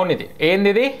 ఇక్కడ నౌన్. ఇది ఏంది,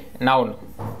 ఇది నౌన్.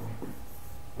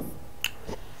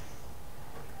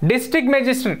 డిస్ట్రిక్ట్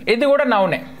మెజిస్ట్రేట్ ఇది కూడా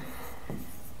నౌనే.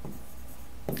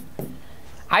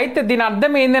 అయితే దీని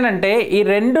అర్థం ఏంటంటే ఈ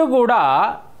రెండు కూడా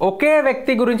ఒకే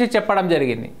వ్యక్తి గురించి చెప్పడం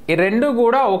జరిగింది. ఈ రెండు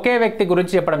కూడా ఒకే వ్యక్తి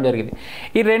గురించి చెప్పడం జరిగింది.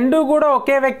 ఈ రెండు కూడా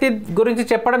ఒకే వ్యక్తి గురించి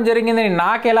చెప్పడం జరిగిందని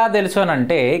నాకు ఎలా తెలుసు అని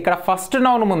అంటే, ఇక్కడ ఫస్ట్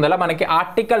నౌన్ ముందల మనకి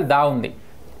ఆర్టికల్ దా ఉంది.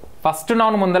 ఫస్ట్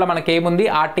నౌన్ ముందల మనకి ఏముంది,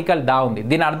 ఆర్టికల్ దా ఉంది.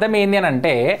 దీని అర్థం ఏంది అని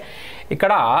అంటే,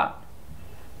 ఇక్కడ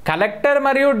కలెక్టర్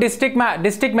మరియు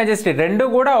డిస్ట్రిక్ట్ మెజిస్ట్రేట్ రెండు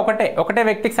కూడా ఒకటే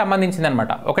వ్యక్తికి సంబంధించింది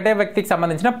అనమాట. ఒకటే వ్యక్తికి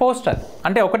సంబంధించిన పోస్ట్ అది,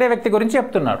 అంటే ఒకటే వ్యక్తి గురించి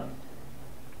చెప్తున్నాడు.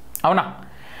 అవునా?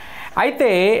 అయితే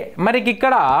మరి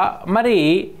ఇక్కడ మరి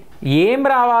ఏం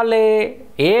రావాలి,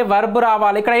 ఏ వర్బ్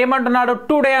రావాలి? ఇక్కడ ఏమంటున్నాడు,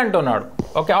 టుడే అంటున్నాడు.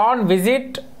 Okay, on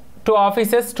visit to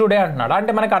offices today అంటున్నాడు.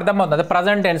 అంటే మనకు అర్థమవుతుంది అది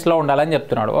ప్రజెంట్ టెన్స్లో ఉండాలని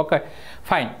చెప్తున్నాడు. Okay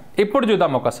fine. ఇప్పుడు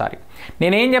చూద్దాం ఒకసారి.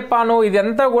 నేనేం చెప్పాను,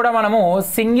 ఇదంతా కూడా మనము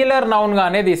సింగులర్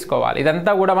నౌన్గానే తీసుకోవాలి.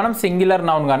 ఇదంతా కూడా మనం సింగులర్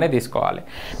నౌన్గానే తీసుకోవాలి.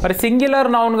 మరి సింగులర్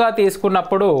నౌన్గా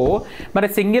తీసుకున్నప్పుడు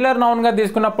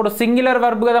సింగులర్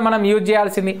వర్బ్ కదా మనం యూజ్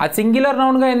చేయాల్సింది. ఆ సింగులర్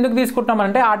నౌన్గా ఎందుకు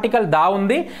తీసుకుంటామంటే ఆర్టికల్ దా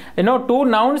ఉంది. టూ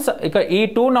నౌన్స్, ఇక ఈ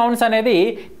టూ నౌన్స్ అనేది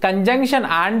కంజంక్షన్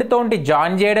అండ్ తోటి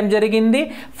జాయిన్ చేయడం జరిగింది.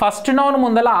 ఫస్ట్ నౌన్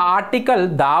ముందల ఆర్టికల్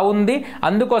దా ఉంది,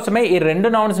 అందుకోసమే ఈ రెండు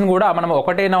నౌన్స్ని కూడా మనం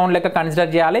ఒకటే నౌన్ లెక్క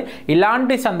కన్సిడర్ చేయాలి.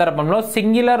 ఇలాంటి సందర్భంలో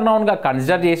సింగులర్ నౌన్గా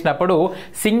కన్సిడర్ చేసినప్పుడు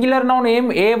సింగులర్ నౌన్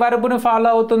ఏ వర్బ్ను ఫాలో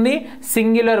అవుతుంది,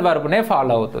 సింగులర్ వర్బ్నే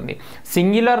ఫాలో అవుతుంది.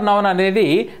 సింగులర్ నౌన్ అనేది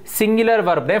సింగులర్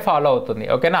వర్బ్నే ఫాలో అవుతుంది.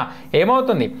 ఓకేనా?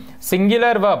 ఏమవుతుంది,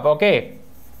 singular verb. Okay,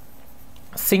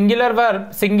 singular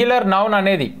noun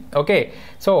అనేది. ఓకే,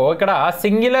 సో ఇక్కడ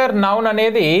సింగులర్ నౌన్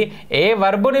అనేది ఏ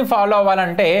వర్బ్ని ఫాలో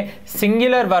అవ్వాలంటే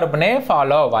సింగులర్ వర్బ్నే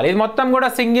ఫాలో అవ్వాలి. ఇది మొత్తం కూడా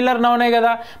సింగులర్ నౌనే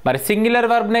కదా, మరి సింగులర్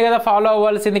వర్బ్నే కదా ఫాలో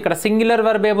అవ్వాల్సింది. ఇక్కడ సింగులర్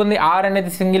వర్బ్ ఏముంది, ఆర్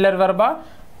అనేది సింగులర్ వర్బా?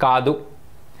 కాదు.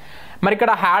 మరి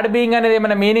ఇక్కడ హ్యాడ్ బీయింగ్ అనేది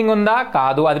ఏమైనా మీనింగ్ ఉందా?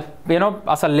 కాదు, అది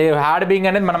అసలు లేవు. హ్యాడ్ బీయింగ్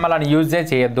అనేది మనం అలా యూజ్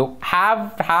చేయొద్దు.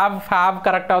 హ్యావ్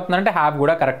కరెక్ట్ అవుతుందంటే హ్యావ్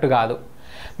కూడా కరెక్ట్ కాదు.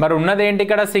 మరి ఉన్నది ఏంటి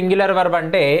ఇక్కడ? సింగులర్ వర్బ్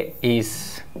అంటే ఈజ్.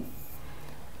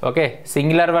 ఓకే,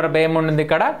 సింగులర్ వర్బ్ ఏముంది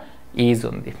ఇక్కడ? ఈజ్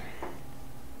ఉంది.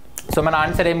 సో మన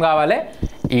ఆన్సర్ ఏం కావాలి?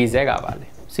 ఈజే కావాలి.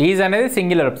 సో ఈజ్ అనేది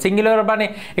సింగులర్ వర్బ్ అని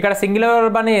ఇక్కడ సింగులర్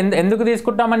వర్బ్ అని ఎందుకు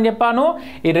తీసుకుంటామని చెప్పాను.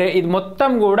 ఇది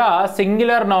మొత్తం కూడా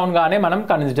సింగులర్ నౌన్గానే మనం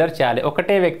కన్సిడర్ చేయాలి.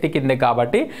 ఒకటే వ్యక్తి కింద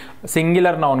కాబట్టి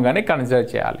సింగులర్ నౌన్గానే కన్సిడర్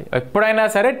చేయాలి. ఎప్పుడైనా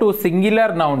సరే టూ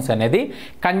సింగులర్ నౌన్స్ అనేది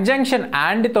కంజంక్షన్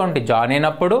అండ్ తోటి జాయిన్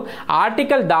అయినప్పుడు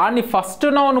ఆర్టికల్ దాన్ని ఫస్ట్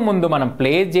నౌన్ ముందు మనం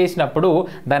ప్లేస్ చేసినప్పుడు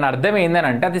దాని అర్థం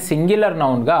ఏంటంటే అది సింగులర్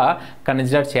నౌన్గా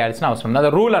కన్సిడర్ చేయాల్సిన అవసరం ఉంది.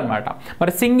 అది రూల్ అనమాట.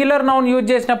 మరి సింగులర్ నౌన్ యూజ్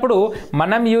చేసినప్పుడు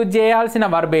మనం యూజ్ చేయాల్సిన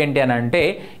వర్బ్ ఏంటి అని అంటే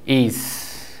ఈజ్.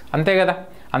 అంతే కదా,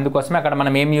 అందుకోసమే అక్కడ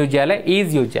మనం ఏం యూజ్ చేయాలి?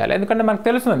 ఈజ్ యూజ్ చేయాలి. ఎందుకంటే మనకు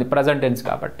తెలుస్తుంది ప్రజెంట్ టెన్స్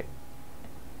కాబట్టి.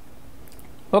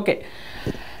 ఓకే,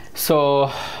 సో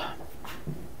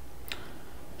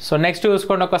నెక్స్ట్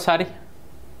చూసుకోండి ఒకసారి.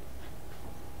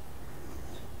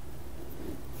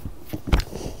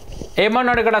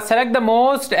 ఏమన్నాడు ఇక్కడ? Select the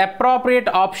most appropriate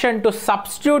option to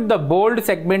substitute the bold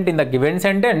segment in the given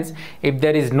sentence. If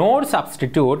there is no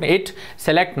substitute it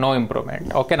select no improvement.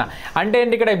 ఓకేనా? అంటే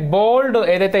ఏంటి ఇక్కడ బోల్డ్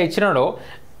ఏదైతే ఇచ్చినాడో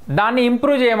దాన్ని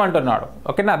ఇంప్రూవ్ చేయమంటున్నాడు.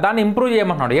 ఓకేనా? దాన్ని ఇంప్రూవ్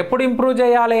చేయమంటున్నాడు. ఎప్పుడు ఇంప్రూవ్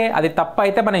చేయాలి? అది తప్పు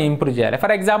అయితే మనం ఇంప్రూవ్ చేయాలి.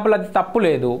 ఫర్ ఎగ్జాంపుల్ అది తప్పు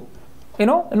లేదు,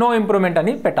 నో ఇంప్రూవ్మెంట్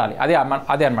అని పెట్టాలి.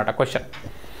 అదే అనమాట క్వశ్చన్.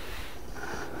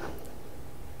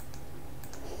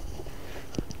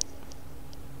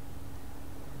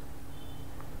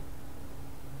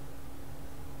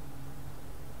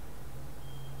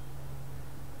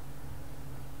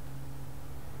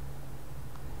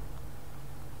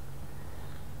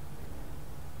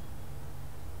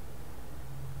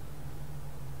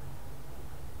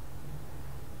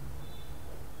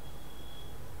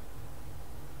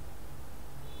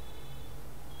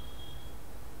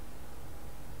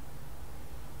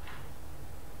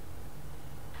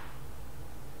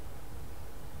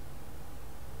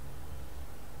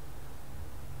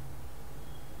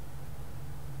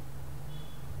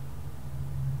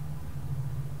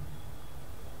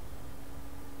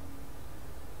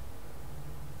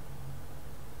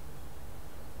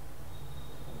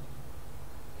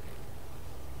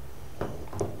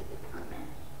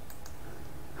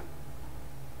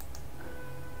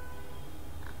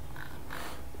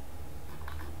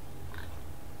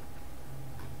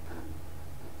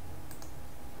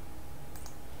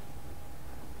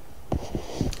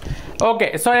 ఓకే,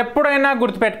 సో ఎప్పుడైనా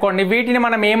గుర్తుపెట్టుకోండి, వీటిని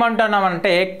మనం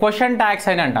ఏమంటున్నామంటే క్వశ్చన్ ట్యాగ్స్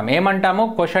అని అంటాం. ఏమంటాము?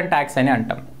 క్వశ్చన్ ట్యాగ్స్ అని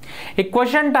అంటాం. ఈ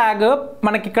క్వశ్చన్ ట్యాగ్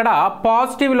మనకి ఇక్కడ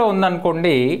పాజిటివ్లో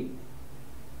ఉందనుకోండి,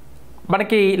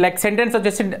 మనకి లైక్ సెంటెన్స్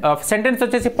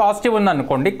వచ్చేసి పాజిటివ్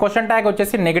ఉందనుకోండి, క్వశ్చన్ ట్యాగ్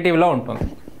వచ్చేసి నెగిటివ్లో ఉంటుంది.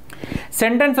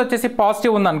 సెంటెన్స్ వచ్చేసి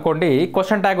పాజిటివ్ ఉందనుకోండి,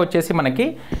 క్వశ్చన్ ట్యాగ్ వచ్చేసి మనకి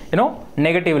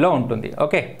నెగిటివ్లో ఉంటుంది.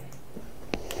 ఓకే,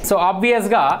 సో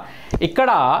ఆబ్వియస్గా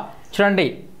ఇక్కడ చూడండి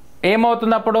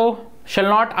ఏమవుతుంది అప్పుడు? షెల్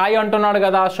నాట్ ఐ అంటున్నాడు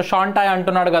కదా, షాంట్ ఐ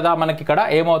అంటున్నాడు కదా, మనకి ఇక్కడ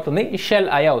ఏమవుతుంది? షెల్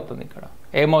ఐ అవుతుంది. ఇక్కడ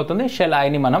ఏమవుతుంది? షెల్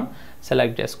ఐని మనం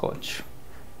సెలెక్ట్ చేసుకోవచ్చు.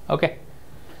 ఓకే,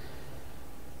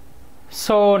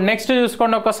 సో నెక్స్ట్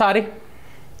చూసుకోండి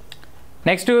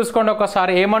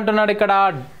ఒకసారి. ఏమంటున్నాడు ఇక్కడ?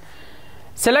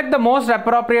 Select the most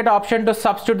appropriate option to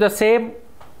substitute the same.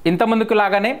 ఇంత ముందుకు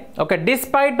లాగానే. Okay,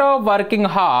 despite of working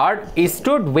hard ఈ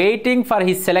stood waiting for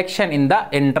his selection in the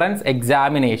entrance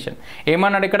examination.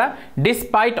 ఏమన్నాడు ఇక్కడ?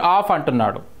 డిస్పైట్ ఆఫ్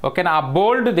అంటున్నాడు. ఓకేనా? ఆ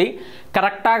బోల్డ్ది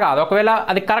కరెక్టా కాదు? ఒకవేళ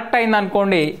అది కరెక్ట్ అయింది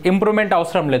అనుకోండి, ఇంప్రూవ్మెంట్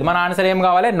అవసరం లేదు. మన ఆన్సర్ ఏం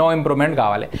కావాలి? నో ఇంప్రూవ్మెంట్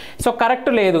కావాలి. సో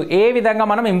కరెక్ట్ లేదు, ఏ విధంగా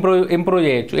మనం ఇంప్రూవ్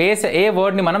చేయొచ్చు, ఏ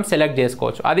వర్డ్ని మనం సెలెక్ట్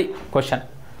చేసుకోవచ్చు, అది క్వశ్చన్.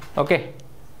 ఓకే,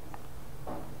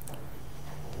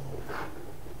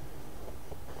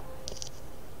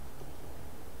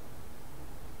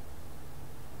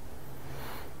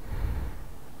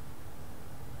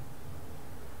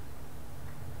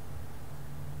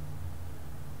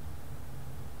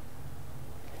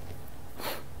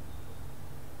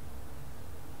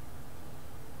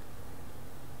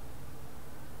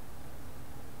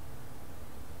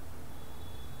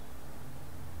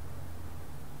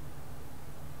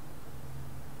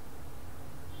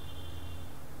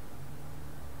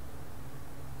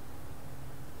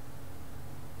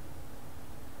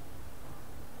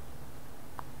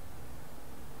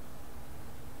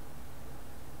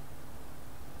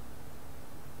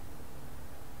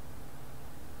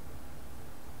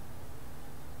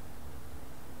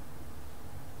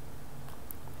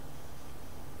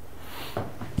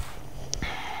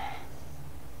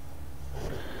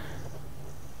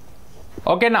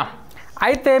 ఓకేనా?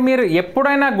 అయితే మీరు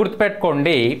ఎప్పుడైనా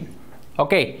గుర్తుపెట్టుకోండి.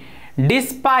 ఓకే,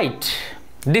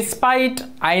 డిస్పైట్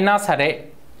అయినా సరే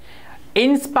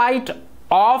ఇన్స్పైట్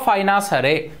ఆఫ్ అయినా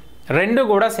సరే రెండు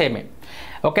కూడా సేమే.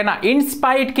 ఓకేనా,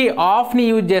 ఇన్స్పైట్కి ఆఫ్ని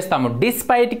యూజ్ చేస్తాము,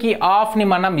 డిస్పైట్కి ఆఫ్ని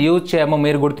మనం యూజ్ చేయము,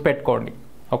 మీరు గుర్తుపెట్టుకోండి.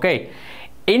 ఓకే,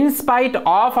 ఇన్స్పైట్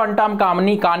ఆఫ్ అంటాం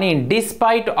కానీ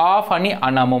డిస్పైట్ ఆఫ్ అని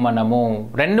అనము మనము.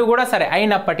 రెండు కూడా సరే,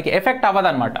 అయినప్పటికీ ఎఫెక్ట్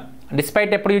అవ్వదన్నమాట.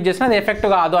 డిస్పైట్ ఎప్పుడు యూజ్ చేసినా అది ఎఫెక్ట్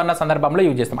కాదు అన్న సందర్భంలో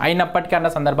యూజ్ చేస్తాం, అయినప్పటికీ అన్న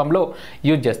సందర్భంలో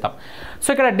యూజ్ చేస్తాం. సో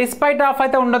ఇక్కడ డిస్పైట్ ఆఫ్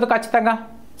అయితే ఉండదు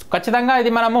ఖచ్చితంగా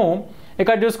ఇది మనము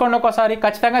ఇక్కడ చూసుకోండి ఒకసారి,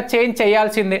 ఖచ్చితంగా చేంజ్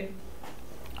చేయాల్సిందే,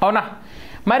 అవునా.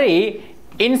 మరి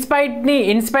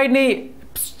ఇన్స్పైట్ని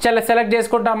సెలెక్ట్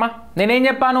చేసుకుంటామా? నేనేం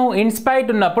చెప్పాను, ఇన్స్పైట్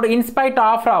ఉన్నప్పుడు ఇన్స్పైట్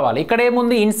ఆఫ్ రావాలి, ఇక్కడ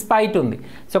ఏముంది, ఇన్స్పైట్ ఉంది.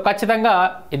 సో ఖచ్చితంగా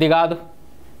ఇది కాదు.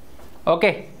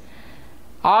 ఓకే,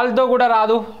 ఆల్తో కూడా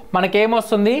రాదు,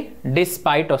 మనకేమొస్తుంది,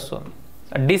 డిస్పైట్ వస్తుంది.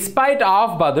 డిస్పైట్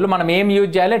ఆఫ్ బదులు మనం ఏం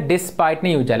యూజ్ చేయాలి,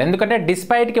 డిస్పైట్ని యూజ్ చేయాలి. ఎందుకంటే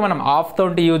డిస్పైట్కి మనం ఆఫ్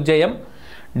తోటి యూజ్ చేయం,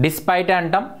 డిస్పైట్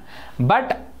అంటాం.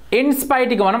 బట్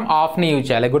ఇన్స్పైట్కి మనం ఆఫ్ని యూజ్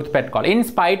చేయాలి, గుర్తుపెట్టుకోవాలి,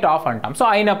 ఇన్స్పైట్ ఆఫ్ అంటాం. సో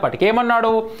అయినప్పటికీ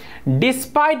ఏమన్నాడు,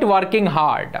 despite working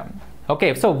hard. Okay,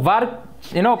 so work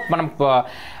మనం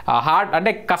హార్డ్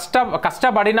అంటే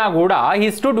కష్టపడినా కూడా he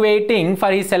stood waiting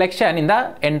for he selection in the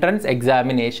entrance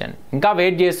examination. ఇంకా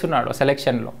వెయిట్ చేస్తున్నాడు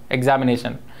సెలెక్షన్లో,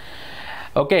 ఎగ్జామినేషన్.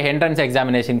 ఓకే, ఎంట్రన్స్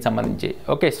ఎగ్జామినేషన్కి సంబంధించి.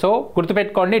 ఓకే, సో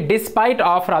గుర్తుపెట్టుకోండి, డిస్పైట్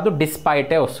ఆఫ్ రాదు,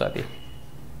 డిస్పైటే వస్తుంది.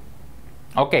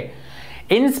 ఓకే,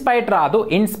 ఇన్స్పైట్ రాదు,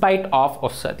 ఇన్స్పైట్ ఆఫ్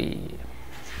వస్తుంది.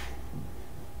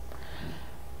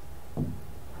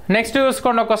 నెక్స్ట్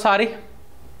చూసుకోండి ఒకసారి,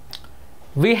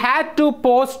 we had to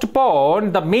postpone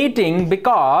the meeting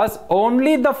because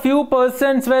only the few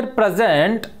persons were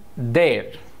present there.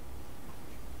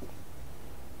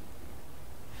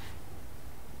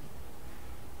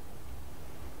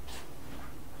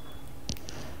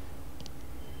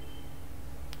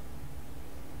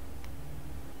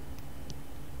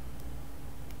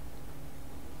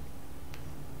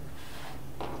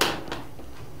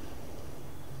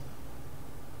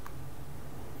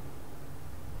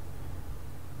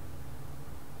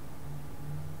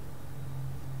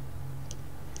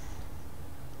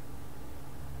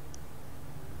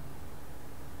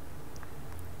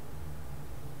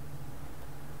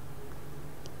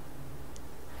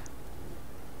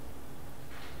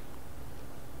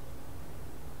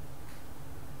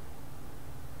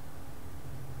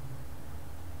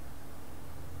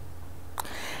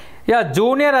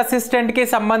 Junior అసిస్టెంట్కి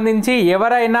సంబంధించి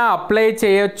ఎవరైనా అప్లై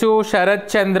చేయొచ్చు శరత్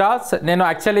చంద్ర. నేను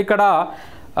యాక్చువల్లీ ఇక్కడ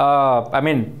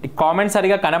కామెంట్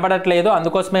సరిగా కనబడట్లేదు,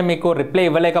 అందుకోసమే మీకు రిప్లై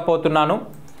ఇవ్వలేకపోతున్నాను.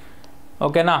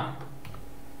 ఓకేనా,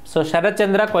 సో శరత్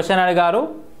చంద్ర క్వశ్చన్ అడిగారు,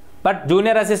 బట్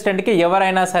జూనియర్ అసిస్టెంట్కి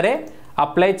ఎవరైనా సరే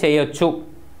అప్లై చేయొచ్చు.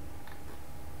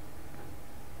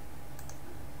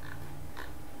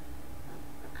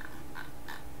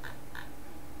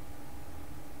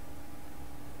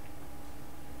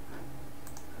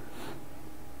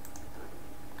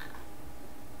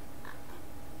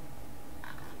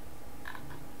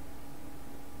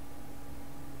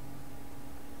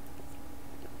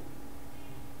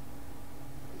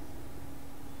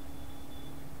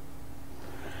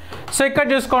 సో ఇక్కడ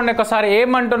చూసుకోండి ఒకసారి,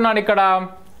 ఏమంటున్నాడు ఇక్కడ,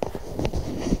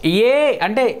 ఏ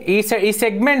అంటే ఈ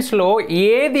సెగ్మెంట్స్లో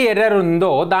ఏది ఎర్రర్ ఉందో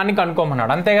దాన్ని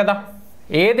కనుక్కోమన్నాడు, అంతే కదా.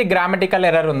 ఏది గ్రామటికల్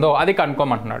ఎర్రర్ ఉందో అది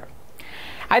కనుక్కోమంటున్నాడు.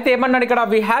 అయితే ఏమన్నాడు ఇక్కడ,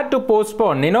 we had to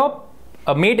postpone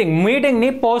మీటింగ్ని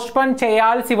postpone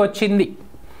చేయాల్సి వచ్చింది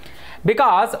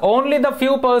because only the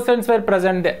few persons wear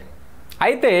present they.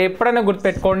 అయితే ఎప్పుడైనా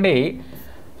గుర్తుపెట్టుకోండి,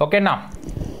 ఓకేనా,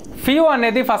 ఫ్యూ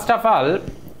అనేది ఫస్ట్ ఆఫ్ ఆల్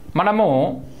మనము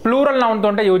ప్లూరల్ నౌన్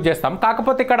తోటే యూజ్ చేస్తాం.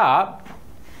 కాకపోతే ఇక్కడ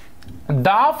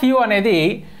ద ఫ్యూ అనేది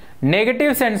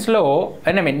నెగటివ్ సెన్స్లో,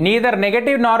 నీదర్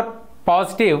నెగటివ్ నార్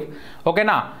పాజిటివ్.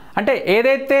 ఓకేనా, అంటే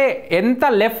ఏదైతే ఎంత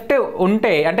లెఫ్ట్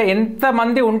ఉంటే అంటే ఎంత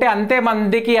మంది ఉంటే అంతే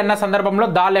మందికి అన్న సందర్భంలో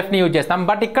ద లెఫ్ట్ని యూజ్ చేస్తాం.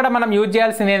 బట్ ఇక్కడ మనం యూజ్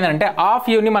చేయాల్సింది ఏంటంటే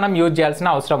ఆఫ్ యూని మనం యూజ్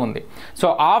చేయాల్సిన అవసరం ఉంది. సో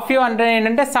ఆఫ్ యూ అంటే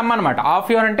ఏంటంటే సమ్ అనమాట,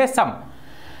 ఆఫ్ యూ అంటే సమ్.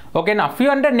 ఓకేనా, ఫ్యూ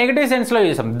అంటే నెగిటివ్ సెన్స్లో యూజ్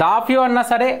చేస్తాం. దా ఫ్యూ అన్నా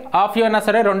సరే, ఆఫ్ యూ అన్నా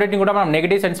సరే, రెండింటిని కూడా మనం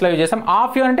నెగిటివ్ సెన్స్లో యూజ్ చేస్తాం.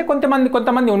 ఆఫ్ యూ అంటే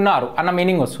కొంతమంది ఉన్నారు అన్న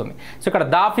మీనింగ్ వస్తుంది. సో ఇక్కడ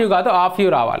దా ఫ్యూ కాదు, ఆఫ్ యూ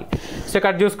రావాలి. సో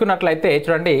ఇక్కడ చూసుకున్నట్లయితే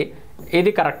చూడండి,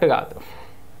 ఇది కరెక్ట్ కాదు.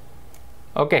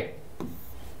 ఓకే,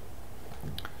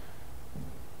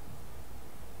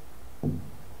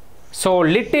 సో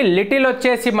లిటిల్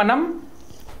వచ్చేసి మనం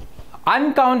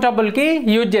అన్కౌంటబుల్కి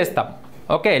యూజ్ చేస్తాం.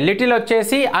 ఓకే, లిటిల్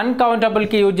వచ్చేసి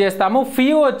అన్కౌంటబుల్కి యూజ్ చేస్తాము.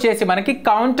 ఫ్యూ వచ్చేసి మనకి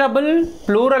కౌంటబుల్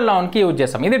ప్లూరల్ నౌన్కి యూజ్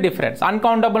చేస్తాం. ఇది డిఫరెన్స్.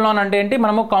 అన్కౌంటబుల్ నౌన్ అంటే ఏంటి,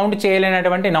 మనము కౌంట్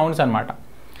చేయలేనటువంటి నౌన్స్ అనమాట.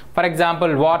 For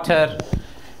example water,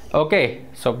 okay,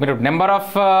 so మీరు నెంబర్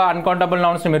ఆఫ్ అన్కౌంటబుల్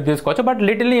నౌన్స్ని మీరు తీసుకోవచ్చు, బట్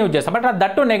లిటిల్ని యూజ్ చేస్తాం, బట్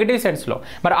దట్ టు నెగిటివ్ సెన్స్లో.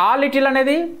 మరి ఆ లిటిల్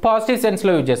అనేది పాజిటివ్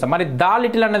సెన్స్లో యూజ్ చేస్తాం. మరి దా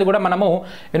లిటిల్ అనేది కూడా మనము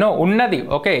ఉన్నది,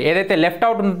 ఓకే, ఏదైతే లెఫ్ట్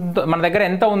అవుట్ మన దగ్గర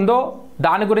ఎంత ఉందో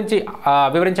దాని గురించి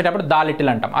వివరించేటప్పుడు దా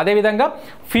లిటిల్ అంటాం. అదేవిధంగా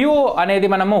ఫ్యూ అనేది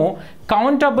మనము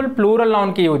కౌంటబుల్ ప్లూరల్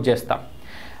నౌన్కి యూజ్ చేస్తాం.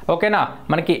 ఓకేనా,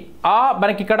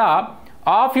 మనకి ఇక్కడ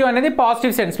ఆ ఫ్యూ అనేది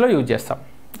పాజిటివ్ సెన్స్లో యూజ్ చేస్తాం.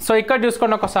 సో ఇక్కడ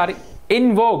చూసుకోండి ఒకసారి,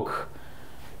 ఇన్వోక్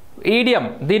ఈడియం,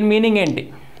 దీని మీనింగ్ ఏంటి?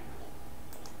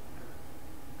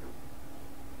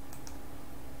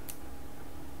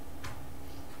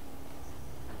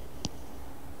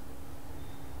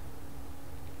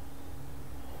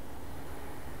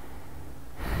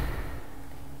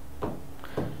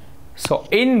 సో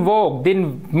ఇన్వోక్ దీని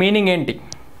మీనింగ్ ఏంటి?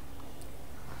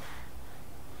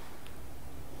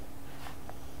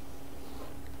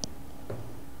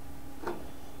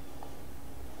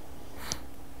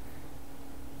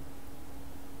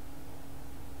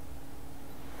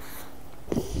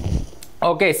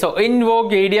 ఓకే, సో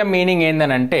ఇన్వోక్ ఈడియం మీనింగ్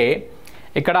ఏంటనంటే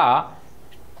ఇక్కడ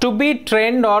to be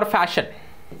trend are fashion,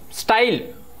 style,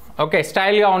 okay,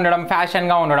 స్టైల్గా ఉండడం,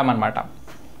 ఫ్యాషన్గా ఉండడం అనమాట.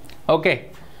 ఓకే,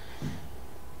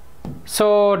 సో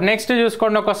నెక్స్ట్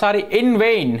చూసుకోండి ఒకసారి, ఇన్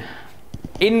వెయిన్.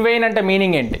 ఇన్ వెయిన్ అంటే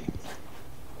మీనింగ్ ఏంటి?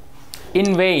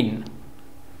 In vein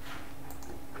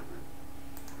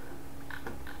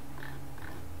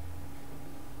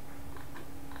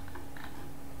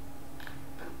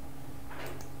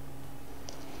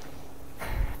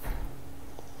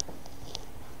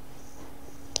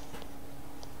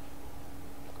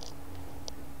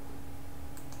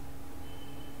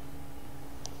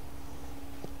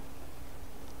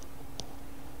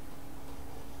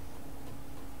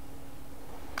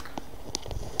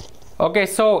okay,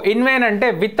 so in vein అంటే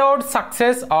without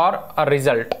success or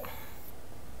result.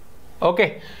 Okay,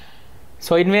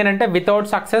 so in vein అంటే వితౌట్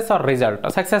సక్సెస్ ఆర్ రిజల్ట్.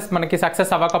 మనకి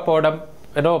సక్సెస్ అవ్వకపోవడం,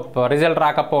 రిజల్ట్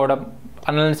రాకపోవడం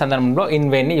అన్న సందర్భంలో ఇన్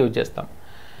వెయిన్ని యూజ్ చేస్తాం.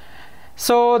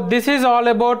 So this is all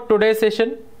about today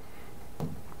session.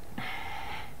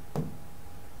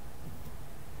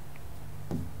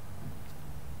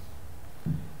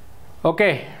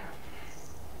 Okay,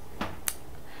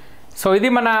 so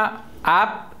ఇది మన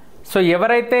యాప్. సో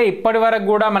ఎవరైతే ఇప్పటి వరకు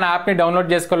కూడా మన యాప్ని డౌన్లోడ్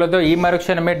చేసుకోలేదో ఈ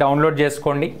మరుక్షణమే డౌన్లోడ్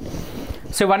చేసుకోండి.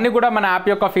 సో ఇవన్నీ కూడా మన యాప్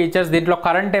యొక్క ఫీచర్స్. దీంట్లో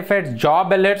కరెంట్ అఫైర్స్,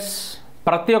 జాబ్ అలర్ట్స్,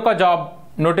 ప్రతి ఒక్క జాబ్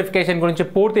నోటిఫికేషన్ గురించి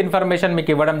పూర్తి ఇన్ఫర్మేషన్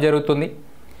మీకు ఇవ్వడం జరుగుతుంది.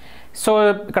 సో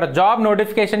ఇక్కడ జాబ్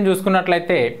నోటిఫికేషన్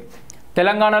చూసుకున్నట్లయితే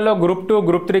తెలంగాణలో గ్రూప్ 2,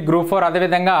 గ్రూప్ 3, గ్రూప్ 4,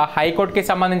 అదేవిధంగా హైకోర్టుకి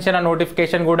సంబంధించిన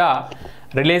నోటిఫికేషన్ కూడా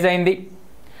రిలీజ్ అయింది.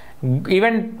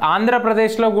 ఈవెన్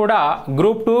ఆంధ్రప్రదేశ్లో కూడా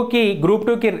గ్రూప్ 2కి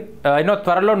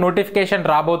త్వరలో నోటిఫికేషన్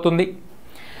రాబోతుంది.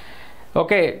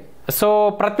 ఓకే, సో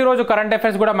ప్రతిరోజు కరెంట్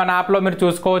అఫైర్స్ కూడా మన యాప్లో మీరు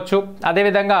చూసుకోవచ్చు.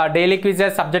 అదేవిధంగా daily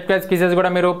quizzes, subject wise quizzes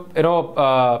కూడా మీరు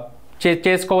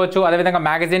చేసుకోవచ్చు. అదేవిధంగా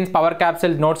magazines, power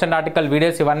capsule, notes and article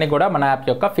videos, ఇవన్నీ కూడా మన యాప్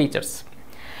యొక్క ఫీచర్స్.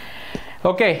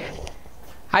 ఓకే,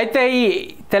 అయితే ఈ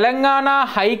తెలంగాణ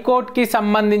హైకోర్టుకి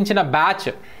సంబంధించిన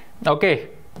బ్యాచ్, ఓకే,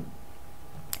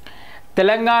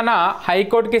 తెలంగాణ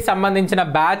హైకోర్టుకి సంబంధించిన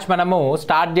బ్యాచ్ మనము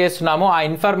స్టార్ట్ చేస్తున్నాము. ఆ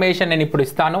ఇన్ఫర్మేషన్ నేను ఇప్పుడు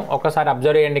ఇస్తాను, ఒకసారి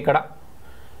అబ్జర్వ్ చేయండి. ఇక్కడ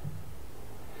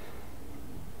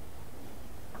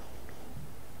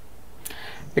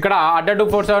అడ్డా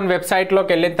 247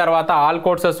 వెబ్సైట్లోకి వెళ్ళిన తర్వాత ఆల్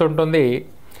కోర్సెస్ ఉంటుంది.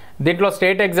 దీంట్లో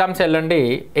స్టేట్ ఎగ్జామ్స్ వెళ్ళండి.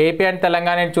 ఏపీ అండ్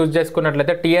తెలంగాణ చూస్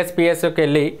చేసుకున్నట్లయితే TSPSకి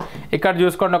వెళ్ళి ఇక్కడ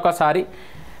చూసుకోండి ఒకసారి.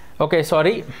 ఓకే,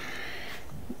 సారీ,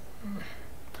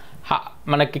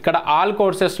 మనకి ఇక్కడ all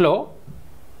కోర్సెస్లో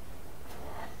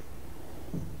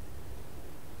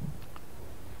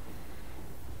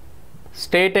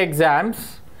state exams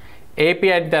AP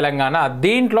and Telangana,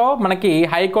 దీంట్లో మనకి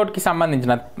హైకోర్టుకి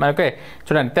సంబంధించిన, ఓకే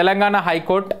చూడండి, తెలంగాణ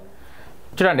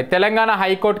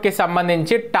హైకోర్టుకి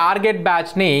సంబంధించి టార్గెట్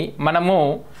బ్యాచ్ని మనము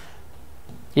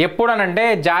ఎప్పుడనంటే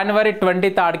జనవరి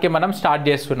 23కి మనం స్టార్ట్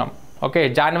చేస్తున్నాం. ఓకే,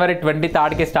 జనవరి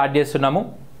 23కి స్టార్ట్ చేస్తున్నాము.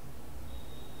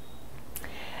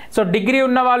 సో డిగ్రీ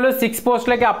ఉన్న వాళ్ళు 6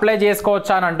 పోస్టులకి అప్లై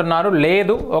చేసుకోవచ్చా అని అంటున్నారు.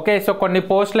 లేదు, ఓకే, సో కొన్ని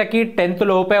పోస్టులకి 10th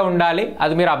లోపే ఉండాలి,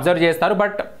 అది మీరు అబ్జర్వ్ చేస్తారు.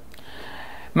 బట్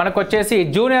మనకు వచ్చేసి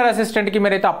జూనియర్ అసిస్టెంట్కి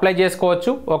మీరైతే అప్లై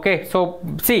చేసుకోవచ్చు. ఓకే, సో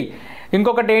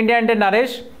ఇంకొకటి ఏంటి అంటే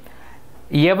నరేష్,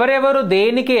 ఎవరెవరు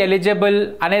దేనికి ఎలిజిబుల్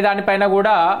అనే దానిపైన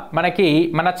కూడా మనకి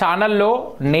మన ఛానల్లో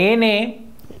నేనే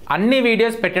అన్ని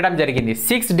వీడియోస్ పెట్టడం జరిగింది.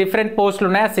 6 డిఫరెంట్ పోస్టులు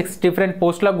ఉన్నాయి. 6 డిఫరెంట్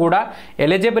పోస్టులకు కూడా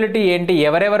ఎలిజిబిలిటీ ఏంటి,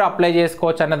 ఎవరెవరు అప్లై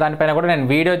చేసుకోవచ్చు అన్న దానిపైన కూడా నేను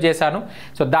వీడియో చేశాను.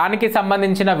 సో దానికి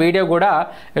సంబంధించిన వీడియో కూడా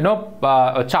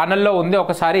ఛానల్లో ఉంది,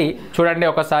 ఒకసారి చూడండి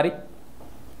ఒకసారి.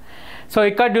 సో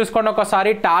ఇక్కడ చూసుకోండి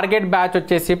ఒకసారి, టార్గెట్ బ్యాచ్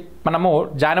వచ్చేసి మనము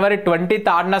జనవరి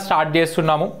 23న స్టార్ట్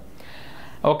చేస్తున్నాము.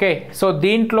 ఓకే, సో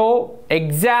దీంట్లో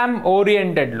ఎగ్జామ్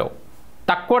ఓరియంటెడ్లో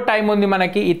తక్కువ టైం ఉంది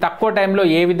మనకి, ఈ తక్కువ టైంలో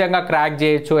ఏ విధంగా క్రాక్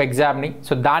చేయొచ్చు ఎగ్జామ్ని,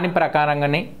 సో దాని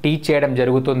ప్రకారంగానే టీచ్ చేయడం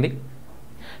జరుగుతుంది.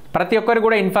 ప్రతి ఒక్కరు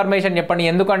కూడా ఇన్ఫర్మేషన్ చెప్పండి,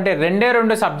 ఎందుకంటే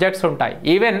రెండు సబ్జెక్ట్స్ ఉంటాయి.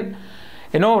 ఈవెన్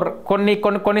యూనో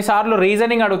కొన్నిసార్లు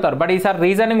రీజనింగ్ అడుగుతారు, బట్ ఈసారి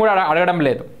రీజనింగ్ కూడా అడగడం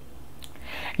లేదు.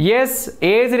 ఎస్,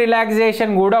 ఏజ్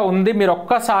రిలాక్సేషన్ కూడా ఉంది. మీరు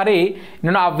ఒక్కసారి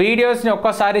ఆ వీడియోస్ని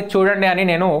ఒక్కసారి చూడండి అని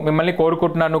నేను మిమ్మల్ని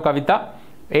కోరుకుంటున్నాను కవిత.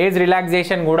 ఏజ్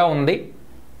రిలాక్సేషన్ కూడా ఉంది.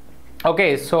 Okay,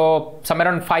 so some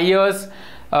around 5 years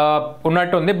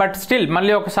ఉన్నట్టుంది, బట్ స్టిల్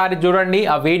మళ్ళీ ఒకసారి చూడండి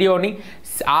ఆ వీడియోని.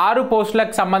 6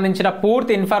 పోస్టులకు సంబంధించిన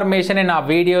పూర్తి ఇన్ఫర్మేషన్ నేను ఆ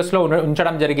వీడియోస్లో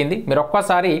ఉంచడం జరిగింది, మీరు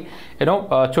ఒక్కసారి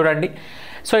చూడండి.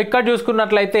 సో ఇక్కడ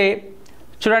చూసుకున్నట్లయితే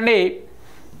చూడండి,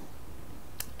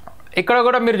 ఇక్కడ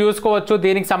కూడా మీరు చూసుకోవచ్చు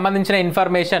దీనికి సంబంధించిన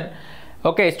ఇన్ఫర్మేషన్.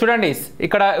 ఓకే, చూడండి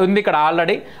ఇక్కడ ఉంది, ఇక్కడ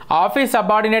ఆల్రెడీ ఆఫీస్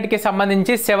సబార్డినేట్కి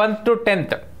సంబంధించి 7th to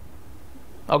 10th.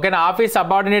 ఓకేనా, ఆఫీస్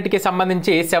సబార్డినేట్కి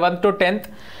సంబంధించి 7th to 10th.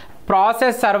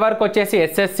 ప్రాసెస్ సర్వర్కి వచ్చేసి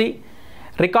SSC,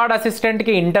 రికార్డ్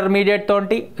అసిస్టెంట్కి ఇంటర్మీడియట్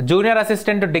తోటి, జూనియర్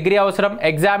అసిస్టెంట్ డిగ్రీ అవసరం,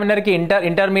 ఎగ్జామినర్కి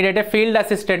intermediate, field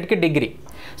అసిస్టెంట్కి degree.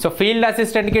 So field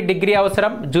అసిస్టెంట్కి degree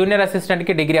అవసరం, జూనియర్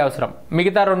అసిస్టెంట్కి డిగ్రీ అవసరం.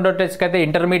 మిగతా 2 టెస్ట్కి అయితే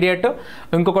ఇంటర్మీడియట్,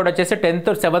 ఇంకొకటి వచ్చేసి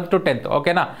 7th to 10th.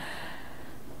 ఓకేనా.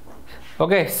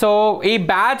 ఓకే, సో ఈ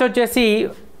బ్యాచ్ వచ్చేసి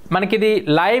మనకి ఇది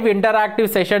లైవ్ ఇంటరాక్టివ్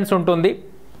సెషన్స్ ఉంటుంది.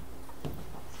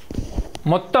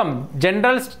 మొత్తం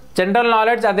జనరల్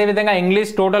నాలెడ్జ్, అదేవిధంగా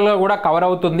ఇంగ్లీష్ టోటల్గా కూడా కవర్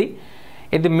అవుతుంది.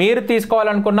 ఇది మీరు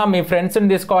తీసుకోవాలనుకున్నా, మీ ఫ్రెండ్స్ని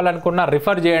తీసుకోవాలనుకున్నా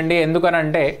రిఫర్ చేయండి.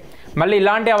 ఎందుకనంటే మళ్ళీ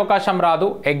ఇలాంటి అవకాశం రాదు.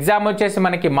 ఎగ్జామ్ వచ్చేసి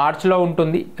మనకి మార్చిలో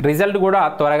ఉంటుంది, రిజల్ట్ కూడా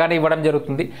త్వరగానే ఇవ్వడం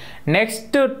జరుగుతుంది.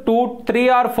 నెక్స్ట్ 2, 3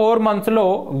 or 4 monthsలో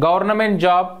గవర్నమెంట్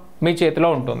జాబ్ మీ చేతిలో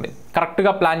ఉంటుంది,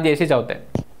 కరెక్ట్గా ప్లాన్ చేసి చదివితే.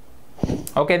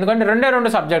 ఓకే, ఎందుకంటే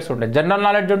 2 సబ్జెక్ట్స్ ఉంటాయి, జనరల్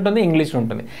నాలెడ్జ్ ఉంటుంది, ఇంగ్లీష్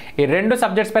ఉంటుంది. ఈ 2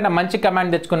 సబ్జెక్ట్స్ పైన మంచి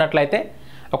కమాండ్ తెచ్చుకున్నట్లయితే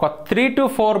ఒక 3 to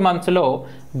 4 monthsలో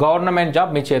గవర్నమెంట్ జాబ్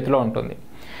మీ చేతిలో ఉంటుంది.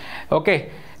 ఓకే,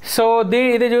 సో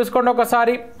ఇది చూసుకోండి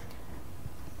ఒకసారి.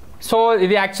 సో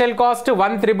ఇది యాక్చువల్ కాస్ట్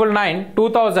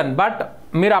 1,999,2000, బట్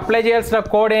మీరు అప్లై చేయాల్సిన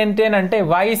కోడ్ ఏంటి అని అంటే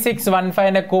Y615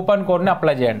 అనే కూపన్ కోడ్ని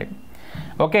అప్లై చేయండి.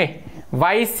 ఓకే,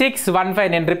 Y615,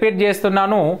 నేను రిపీట్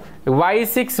చేస్తున్నాను,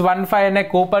 Y615 అనే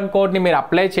కూపన్ కోడ్ని మీరు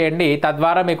అప్లై చేయండి.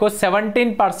 తద్వారా మీకు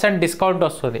 17% డిస్కౌంట్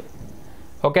వస్తుంది.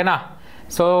 ఓకేనా,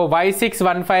 సో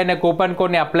Y615 అనే కూపన్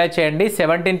కోడ్ని అప్లై చేయండి,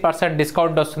 17%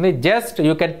 డిస్కౌంట్ వస్తుంది. Just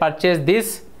you can purchase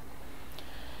this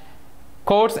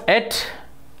course at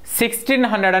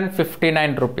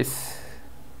 1,659 rupees.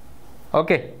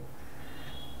 Okay,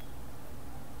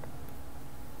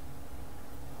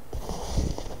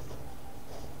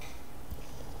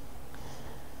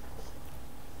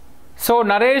 so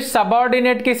Naresh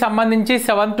సబార్డినేట్కి సంబంధించి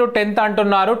 7th to 10th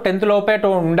అంటున్నారు, 10th లోపే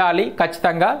ఉండాలి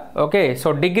ఖచ్చితంగా. ఓకే, సో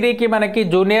డిగ్రీకి మనకి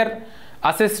junior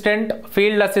assistant,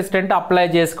 field assistant apply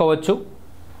చేసుకోవచ్చు.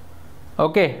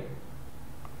 ఓకే,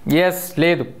 ఎస్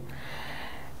లేదు.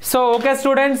 సో ఓకే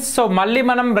స్టూడెంట్స్, సో మళ్ళీ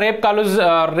మనం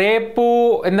రేపు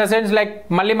ఇన్ ద సెన్స్ లైక్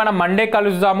మళ్ళీ మనం మండే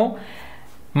కలుద్దాము.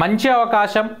 మంచి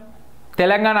అవకాశం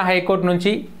తెలంగాణ హైకోర్టు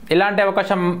నుంచి, ఇలాంటి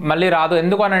అవకాశం మళ్ళీ రాదు.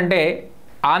 ఎందుకనంటే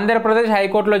ఆంధ్రప్రదేశ్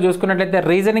హైకోర్టులో చూసుకున్నట్లయితే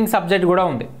రీజనింగ్ సబ్జెక్ట్ కూడా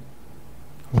ఉంది,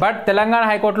 బట్ తెలంగాణ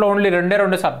హైకోర్టులో only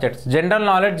 2 subjects, general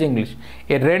knowledge, English.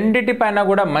 ఈ రెండిటిపైన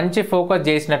కూడా మంచి ఫోకస్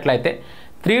చేసినట్లయితే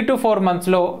 3 to 4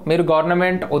 monthsలో మీరు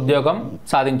గవర్నమెంట్ ఉద్యోగం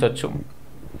సాధించవచ్చు.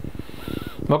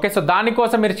 ఓకే, సో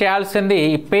దానికోసం మీరు చేయాల్సింది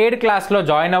ఈ పెయిడ్ క్లాస్లో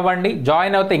జాయిన్ అవ్వండి.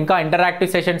 జాయిన్ అవుతే ఇంకా ఇంటరాక్టివ్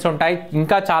సెషన్స్ ఉంటాయి,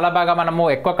 ఇంకా చాలా బాగా మనము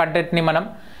ఎక్కువ కంటెంట్ని మనం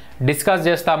డిస్కస్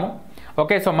చేస్తాము.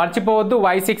 ఓకే, సో మర్చిపోవద్దు,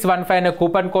 Y615 అనే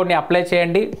కూపన్ కోడ్ని అప్లై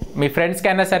చేయండి. మీ ఫ్రెండ్స్కి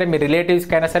అయినా సరే, మీ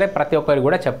రిలేటివ్స్కి అయినా సరే, ప్రతి ఒక్కరికి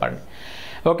కూడా చెప్పండి.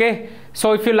 Okay, so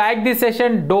if you like this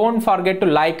session, don't forget to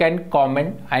like and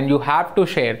comment, and you have to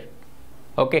share.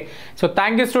 Okay, so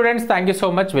thank you students, thank you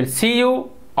so much. We'll see you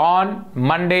on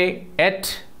Monday at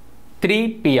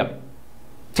 3 PM.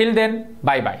 Till then,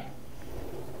 bye bye.